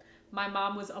travel, my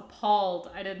mom was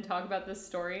appalled I didn't talk about this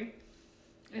story.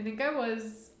 I think I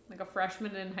was like a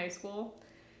freshman in high school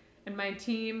and my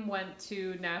team went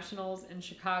to nationals in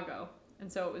Chicago.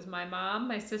 And so it was my mom,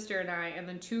 my sister, and I, and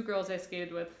then 2 girls I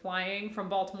skated with flying from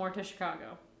Baltimore to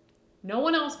Chicago. No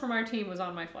one else from our team was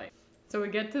on my flight. So we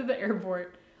get to the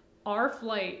airport. our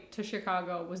flight to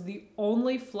Chicago was the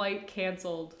only flight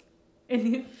canceled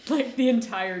in the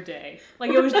entire day.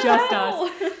 Like, it was just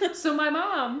us. So my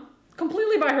mom,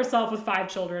 completely by herself with 5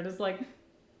 children, is like,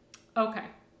 okay,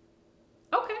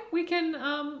 we can,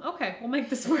 okay, we'll make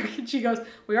this work. And she goes,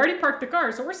 we already parked the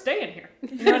car, so we're staying here.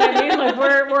 You know what I mean? Like,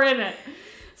 we're in it.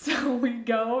 So we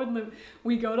go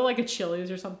to like a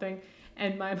Chili's or something.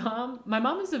 And my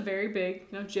mom is a very big,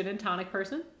 gin and tonic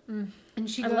person. Mm. And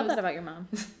she I goes, love that about your mom.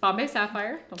 Bombay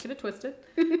Sapphire, don't get it twisted.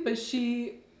 But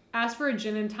she asked for a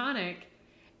gin and tonic,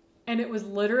 and it was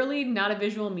literally not a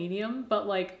visual medium, but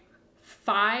like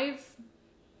 5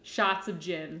 shots of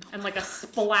gin and like a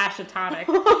splash of tonic.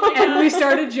 And we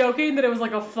started joking that it was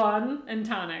like a fun and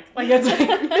tonic. Like, it's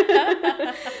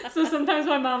like so sometimes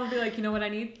my mom would be like, you know what I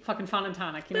need? Fucking fun and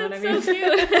tonic. You know what I mean? So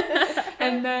cute.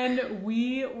 And then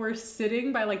we were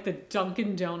sitting by like the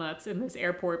Dunkin' Donuts in this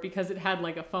airport because it had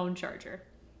like a phone charger.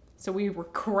 So we were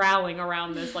corralling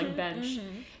around this like bench,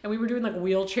 and we were doing like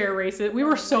wheelchair races. We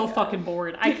were so fucking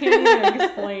bored. I can't even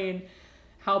explain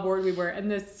how bored we were. And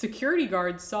the security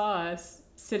guard saw us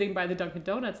sitting by the Dunkin'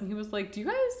 Donuts, and he was like, do you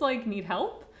guys like need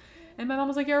help? And my mom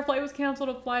was like, yeah, our flight was canceled.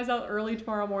 It flies out early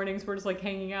tomorrow morning, so we're just like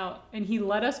hanging out. And he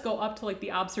let us go up to like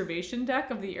the observation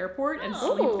deck of the airport and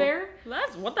sleep there.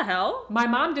 That's what the hell? My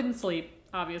mom didn't sleep,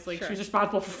 obviously. Sure. She was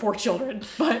responsible for 4 children.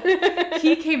 But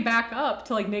he came back up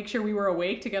to like make sure we were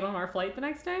awake to get on our flight the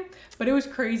next day. But it was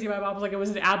crazy. My mom was like, it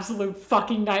was an absolute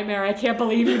fucking nightmare. I can't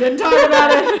believe you didn't talk about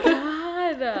it.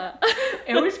 God.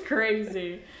 It was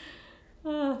crazy.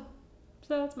 So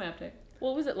that's my update.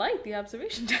 What was it like, the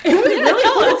observation deck? It was really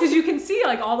cool because you can see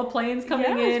like all the planes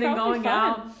coming in and going fun.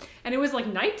 out. And it was like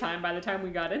nighttime by the time we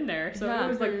got in there. So Yeah. it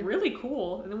was like really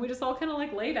cool. And then we just all kind of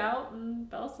like laid out and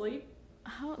fell asleep.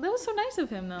 Oh, that was so nice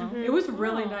of him, though. It was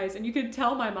really Wow. nice. And you could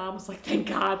tell my mom was like, thank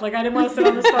God. Like, I didn't want to sit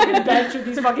on this fucking bench with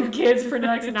these fucking kids for the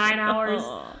next 9 hours.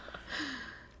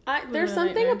 There's a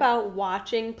something nightmare. about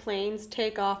watching planes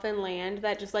take off and land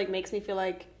that just like makes me feel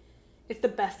like it's the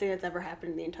best thing that's ever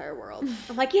happened in the entire world.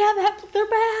 I'm like, yeah, they're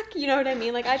back. You know what I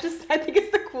mean? Like, I think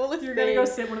it's the coolest You're thing. going to go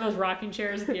sit in one of those rocking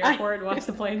chairs at the airport and watch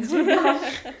the planes take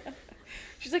off.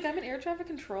 She's like, I'm an air traffic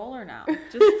controller now,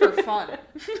 just for fun.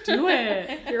 Do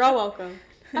it. You're all welcome.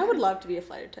 I would love to be a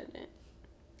flight attendant.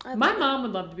 My mom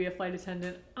would love to be a flight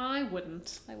attendant. I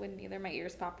wouldn't. I wouldn't either. My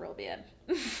ears pop real bad.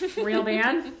 Real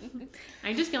bad?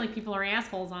 I just feel like people are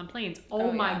assholes on planes.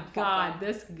 Oh, my yeah, fuck God. them.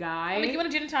 This guy. I'm like, you want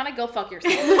a gin and tonic? Go fuck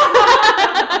yourself.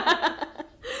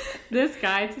 This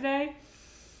guy today.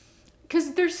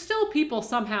 Because there's still people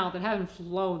somehow that haven't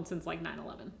flown since like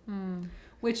 9/11.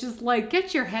 Which is like,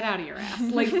 get your head out of your ass.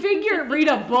 Like, read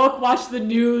a book, watch the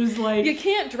news. Like, You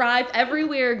can't drive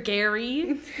everywhere,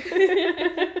 Gary.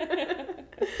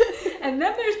 and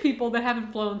then there's people that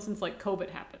haven't flown since like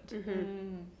COVID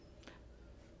happened.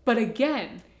 But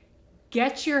again,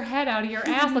 get your head out of your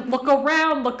ass. Like, look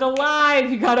around, look alive.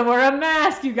 You gotta wear a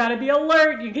mask. You gotta be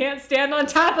alert. You can't stand on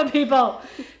top of people.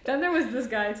 Then there was this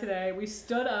guy today. We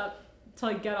stood up to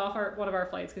like get off one of our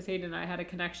flights because Hayden and I had a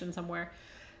connection somewhere.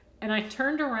 And I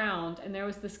turned around and there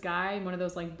was this guy in one of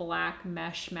those like black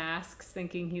mesh masks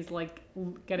thinking he's like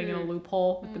getting in a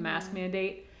loophole with the mask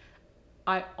mandate.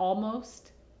 I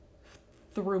almost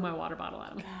threw my water bottle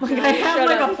at him. Like, I had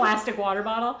like a plastic water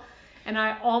bottle and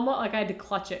I had to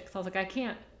clutch it because I was like, I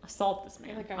can't assault this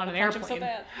man on an airplane. So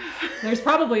bad. There's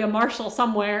probably a marshal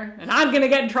somewhere and I'm going to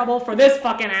get in trouble for this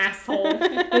fucking asshole,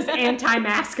 this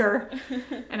anti-masker.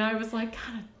 And I was like,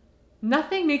 God,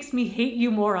 nothing makes me hate you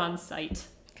more on sight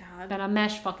than a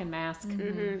mesh fucking mask.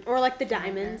 Or like the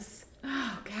diamonds.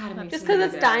 Oh, God, it makes Just me because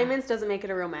it's mad. diamonds doesn't make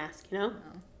it a real mask, you know?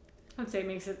 I would say it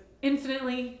makes it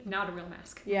infinitely not a real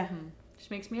mask. Yeah. Just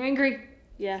makes me angry.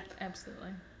 Yeah. Absolutely.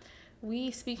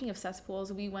 Speaking of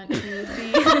cesspools, we went to the...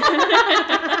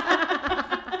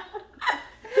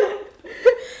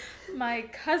 My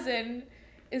cousin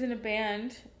is in a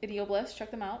band, Idiobliss.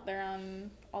 Check them out. They're on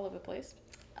all over the place.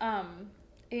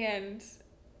 And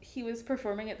he was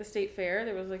performing at the state fair.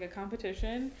 There was like a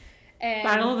competition. And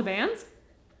Battle of the Bands?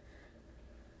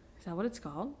 Is that what it's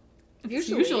called?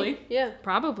 Usually. Yeah.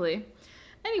 Probably.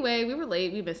 Anyway, we were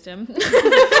late. We missed him.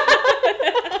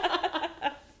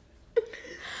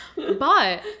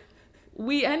 But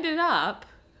we ended up,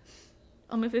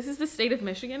 if this is the state of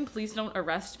Michigan, please don't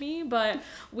arrest me, but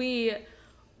we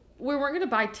weren't going to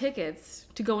buy tickets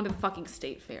to go into the fucking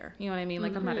state fair. You know what I mean?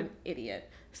 Like, I'm not an idiot.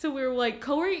 So we were like,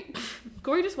 Corey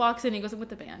just walks in, he goes, I'm with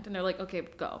the band. And they're like, okay,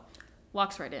 go.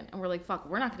 Walks right in. And we're like, fuck,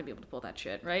 we're not going to be able to pull that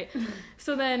shit, right?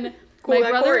 So then my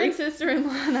brother Corey. and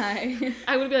sister-in-law and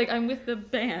I would be like, I'm with the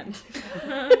band.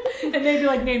 And they'd be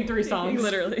like, name 3 songs.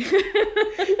 Literally. Like,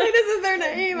 this is their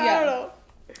name. I Yeah. don't know.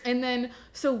 And then,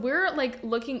 so we're like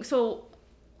looking, so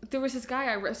there was this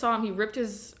guy, saw him, he ripped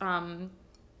his,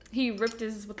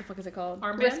 what the fuck is it called?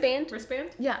 Armband? Wristband?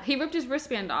 Yeah, he ripped his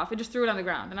wristband off and just threw it on the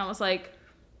ground. And I was like,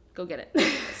 go get it.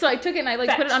 So I took it and I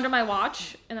like put it under my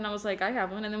watch. And then I was like, I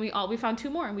have one. And then we found 2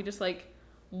 more and we just like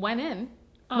went in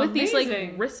with these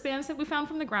like wristbands that we found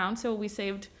from the ground. So we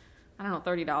saved, I don't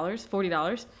know, $30,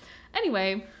 $40.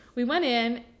 Anyway, we went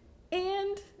in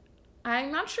and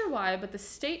I'm not sure why, but the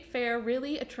state fair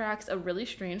really attracts a really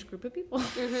strange group of people.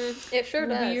 Mm-hmm. It sure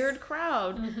does. Weird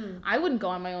crowd. Mm-hmm. I wouldn't go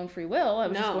on my own free will. I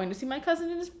was just going to see my cousin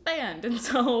in his band. And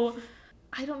so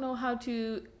I don't know how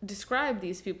to describe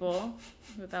these people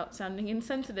without sounding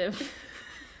insensitive.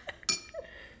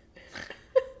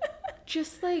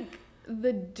 Just like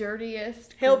the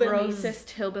dirtiest,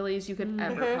 grossest hillbillies you could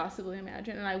ever possibly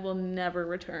imagine. And I will never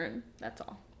return. That's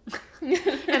all.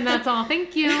 And that's all.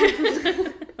 Thank you.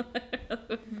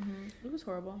 It was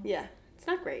horrible. Yeah. It's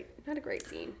not great. Not a great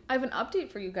scene. I have an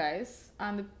update for you guys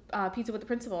on the Pizza with the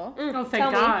Principal. Oh,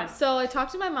 thank God. So I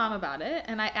talked to my mom about it,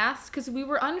 and I asked, because we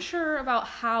were unsure about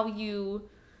how you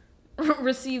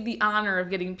receive the honor of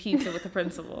getting pizza with the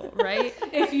principal, right?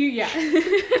 If you,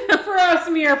 for us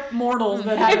mere mortals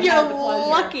that haven't if you're had the pleasure.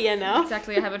 lucky enough.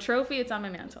 Exactly. I have a trophy. It's on my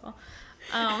mantle.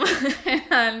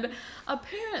 And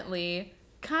apparently,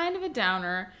 kind of a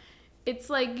downer. It's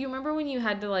like, you remember when you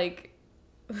had to like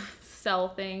sell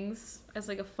things as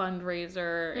like a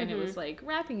fundraiser, and it was like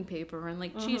wrapping paper and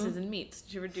like cheeses and meats.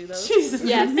 Did you ever do those? Cheeses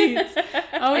and meats.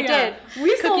 Oh, I did.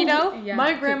 We Cookie dough? Yeah,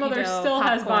 my grandmother cookie dough, still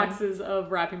has popcorn. boxes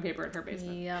of wrapping paper in her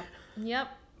basement. Yep.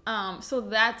 So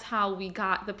that's how we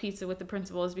got the pizza with the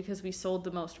principal, is because we sold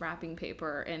the most wrapping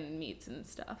paper and meats and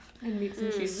stuff. And meats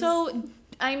and cheeses. So,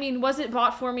 I mean, was it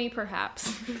bought for me?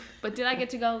 Perhaps. But did I get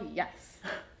to go? Yes.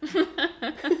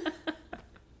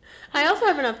 I also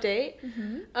have an update.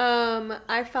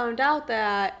 I found out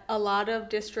that a lot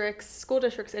of school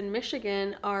districts in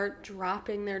Michigan are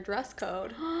dropping their dress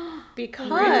code because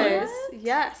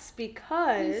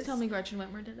Please tell me Gretchen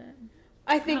Whitmer did it.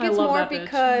 I think God, I it's love more that bitch.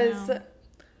 because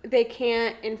they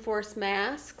can't enforce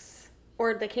masks,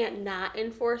 or they can't not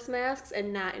enforce masks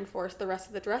and not enforce the rest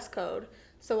of the dress code.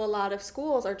 So a lot of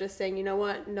schools are just saying, you know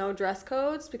what, no dress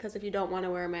codes, because if you don't want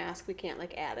to wear a mask, we can't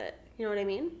like add it. You know what I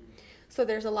mean? So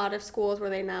there's a lot of schools where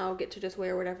they now get to just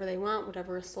wear whatever they want,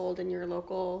 whatever is sold in your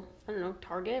local, I don't know,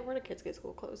 Target. Where do kids get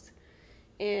school clothes?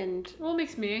 And Well, it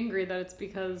makes me angry that it's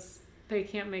because they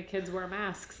can't make kids wear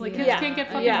masks. Like, Yeah. kids can't get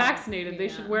fucking vaccinated. They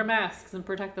Yeah. should wear masks and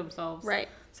protect themselves. right.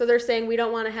 So they're saying we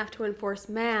don't want to have to enforce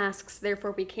masks,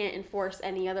 therefore we can't enforce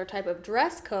any other type of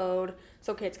dress code,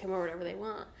 so kids can wear whatever they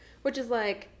want. Which is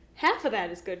like, half of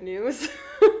that is good news.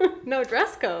 No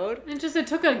dress code. And just, it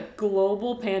took a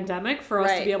global pandemic for us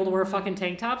to Right. be able to wear fucking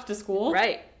tank tops to school.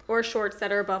 Right. Or shorts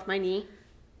that are above my knee.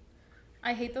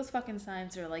 I hate those fucking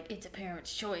signs that are like, it's a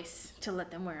parent's choice to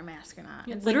let them wear a mask or not.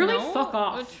 It's Literally, like, no, fuck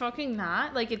off. It's fucking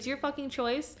not. Like, it's your fucking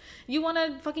choice. You want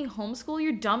to fucking homeschool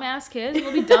your dumbass kids?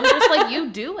 They'll be dumb just like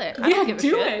you. Do it. I don't give a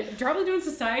shit. it. You're probably doing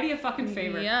society a fucking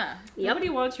favor. Yeah. Nobody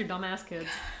wants your dumbass kids.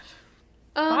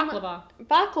 Baklava.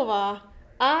 Baklava.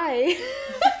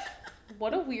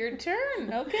 What a weird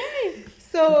turn. Okay.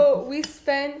 So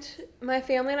my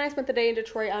family and I spent the day in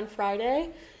Detroit on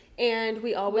Friday, and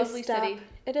we always Lovely stop. city.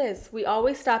 It is. We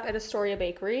always stop at Astoria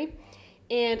Bakery,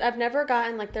 and I've never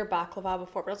gotten like their baklava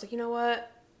before, but I was like, you know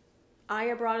what?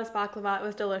 Aya brought us baklava. It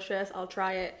was delicious. I'll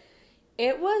try it.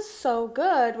 It was so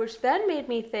good, which then made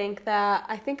me think that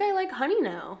I think I like honey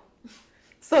now.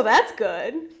 So that's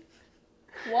good.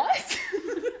 What?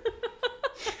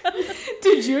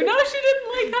 Did you know she didn't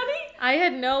like honey? I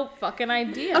had no fucking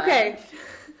idea. Okay.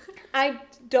 I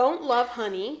don't love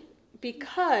honey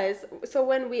because, so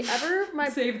whenever my...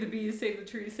 Save the bees, save the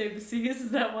trees, save the seas.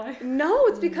 Is that why? No,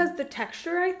 it's because the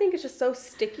texture, I think, is just so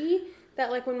sticky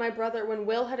that, like, when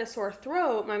Will had a sore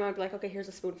throat, my mom would be like, okay, here's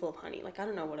a spoonful of honey. Like, I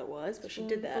don't know what it was, but she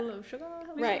did that. Full of sugar.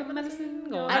 Right.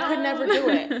 Medicine. I could never do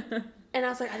it. And I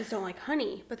was like, I just don't like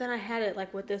honey. But then I had it,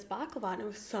 like, with this baklava, and it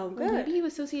was so Well, good. maybe you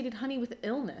associated honey with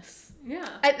illness. Yeah.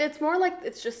 It's more like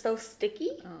it's just so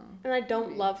sticky, and I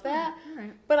don't love that.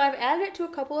 Alright. But I've added it to a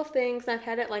couple of things, and I've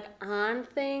had it, like, on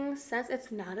things since.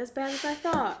 It's not as bad as I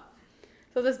thought.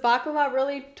 So this baklava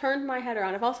really turned my head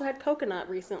around. I've also had coconut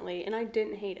recently, and I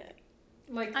didn't hate it.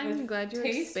 Like, I'm with glad you're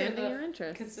taste or expanding the your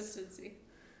interest. Consistency.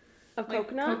 Of Like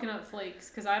coconut? coconut flakes,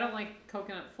 because I don't like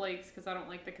coconut flakes because I don't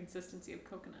like the consistency of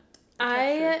coconut. The texture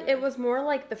is It weird. was more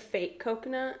like the fake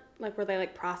coconut, like where they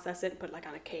like process it and put like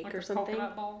on a cake like or a something.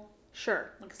 coconut ball,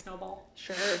 Sure. like a snowball.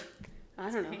 Sure. I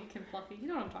don't know. Pink and fluffy. You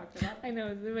know what I'm talking about. I know,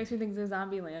 it makes me think of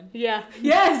Zombieland. Yeah.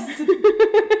 Yes!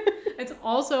 It's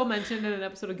also mentioned in an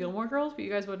episode of Gilmore Girls, but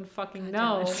you guys wouldn't fucking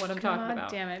know what I'm talking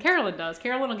about. Damn it. Carolyn does.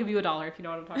 Carolyn will give you $1 if you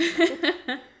know what I'm talking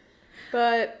about.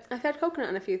 But I've had coconut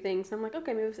in a few things. I'm like,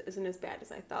 okay, maybe this isn't as bad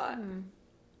as I thought.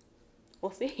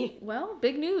 We'll see. Well,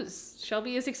 big news.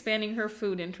 Shelby is expanding her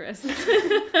food interests.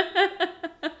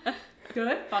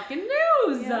 Good fucking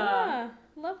news! Yeah,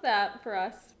 love that for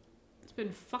us. It's been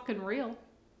fucking real,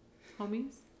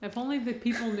 homies. If only the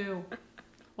people knew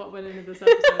what went into this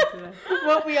episode today.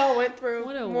 What we all went through.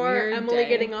 What a More weird Emily day.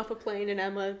 getting off a plane and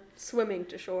Emma swimming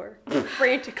to shore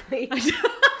frantically.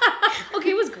 Okay,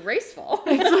 it was graceful.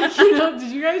 It's like, you know,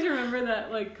 did you guys remember that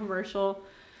like commercial?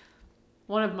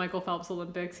 One of Michael Phelps'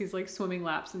 Olympics, he's like swimming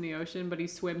laps in the ocean, but he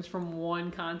swims from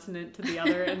one continent to the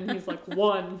other, and he's like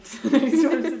one, and then he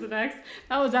swims to the next.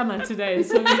 That was Emma today,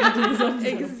 swimming into this episode.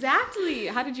 Exactly.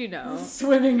 How did you know?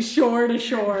 Swimming shore to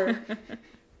shore.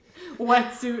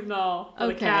 Wetsuit and all, with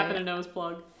a cap and a nose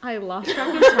plug. I lost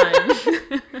track of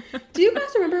time. Do you guys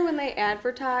remember when they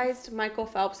advertised Michael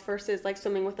Phelps versus like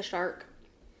swimming with a shark?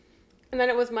 And then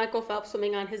it was Michael Phelps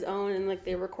swimming on his own and like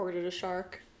they recorded a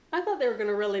shark. I thought they were going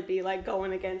to really be like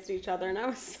going against each other and I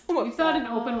was so upset. You thought in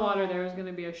open water there was going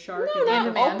to be a shark? No,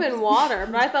 and not open water,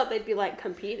 but I thought they'd be like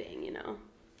competing, you know.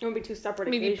 It would be two separate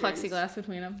Maybe occasions. plexiglass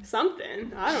between them.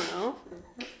 Something. I don't know.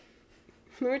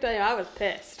 Let me tell you, I was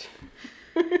pissed.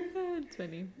 It's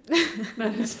funny.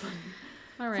 That is funny.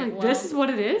 All It's right. like, well, this is what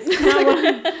it is? Not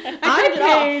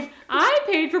what I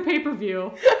paid for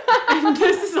pay-per-view, and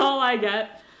this is all I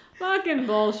get. Fucking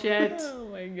bullshit. Oh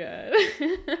my god.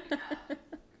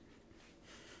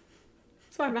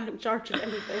 That's why I'm not in charge of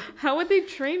anything. How would they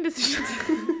train to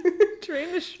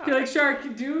train the shark? Be like,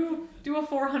 shark, do a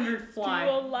 400 fly.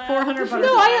 Do a lap. 400 butterfly.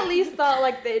 No, I at least thought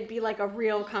like they'd be like a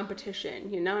real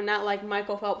competition, you know, not like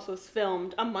Michael Phelps was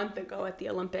filmed a month ago at the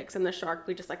Olympics and the shark,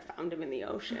 we just like found him in the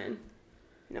ocean.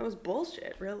 And it was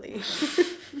bullshit, really.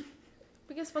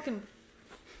 Biggest fucking.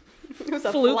 It was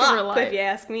a Fluke of her flop, life. if you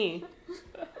ask me.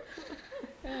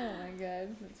 Oh my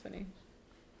god, that's funny.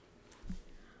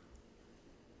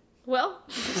 Well,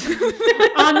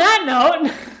 On that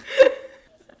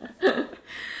note,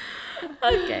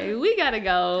 okay, we gotta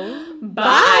go.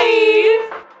 bye.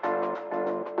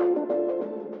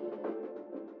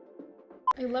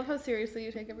 I love how seriously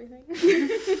you take everything.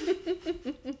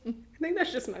 I think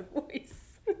that's just my voice.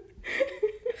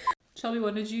 Shelby,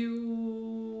 what did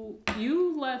you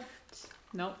left?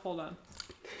 Nope, hold on.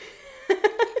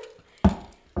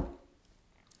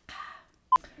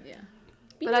 Yeah.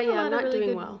 But yeah, I'm not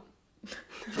doing well.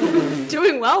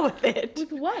 Doing well with it.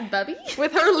 With what, Bubby?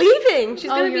 With her leaving.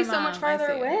 She's Oh, going to be your so mom, much I farther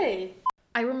see. away.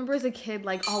 I remember as a kid,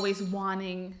 like, always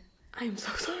wanting. I'm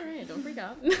so sorry. Alright, don't freak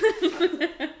out.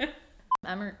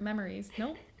 Memories.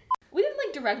 Nope. We didn't,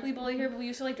 like, directly bully her, but we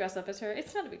used to, like, dress up as her.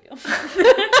 It's not a big deal.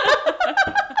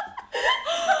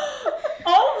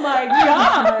 Oh my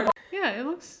god. Yeah,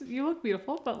 you look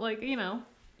beautiful, but like, you know,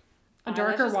 a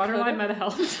darker Eyelashes waterline could've- might have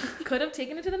helped. Could have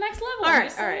taken it to the next level. All I'm right,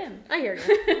 just all right. saying. I hear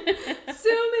you.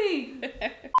 Sue me.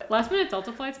 Last minute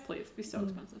Delta flights, please. Be so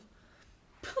expensive.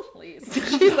 Please.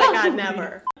 She's like, God,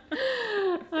 never.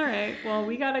 All right. Well,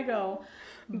 we gotta go.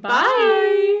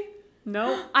 Bye.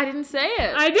 Nope. I didn't say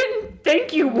it. I didn't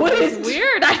think you would. It was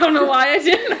weird. I don't know why I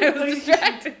didn't. I was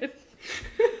distracted.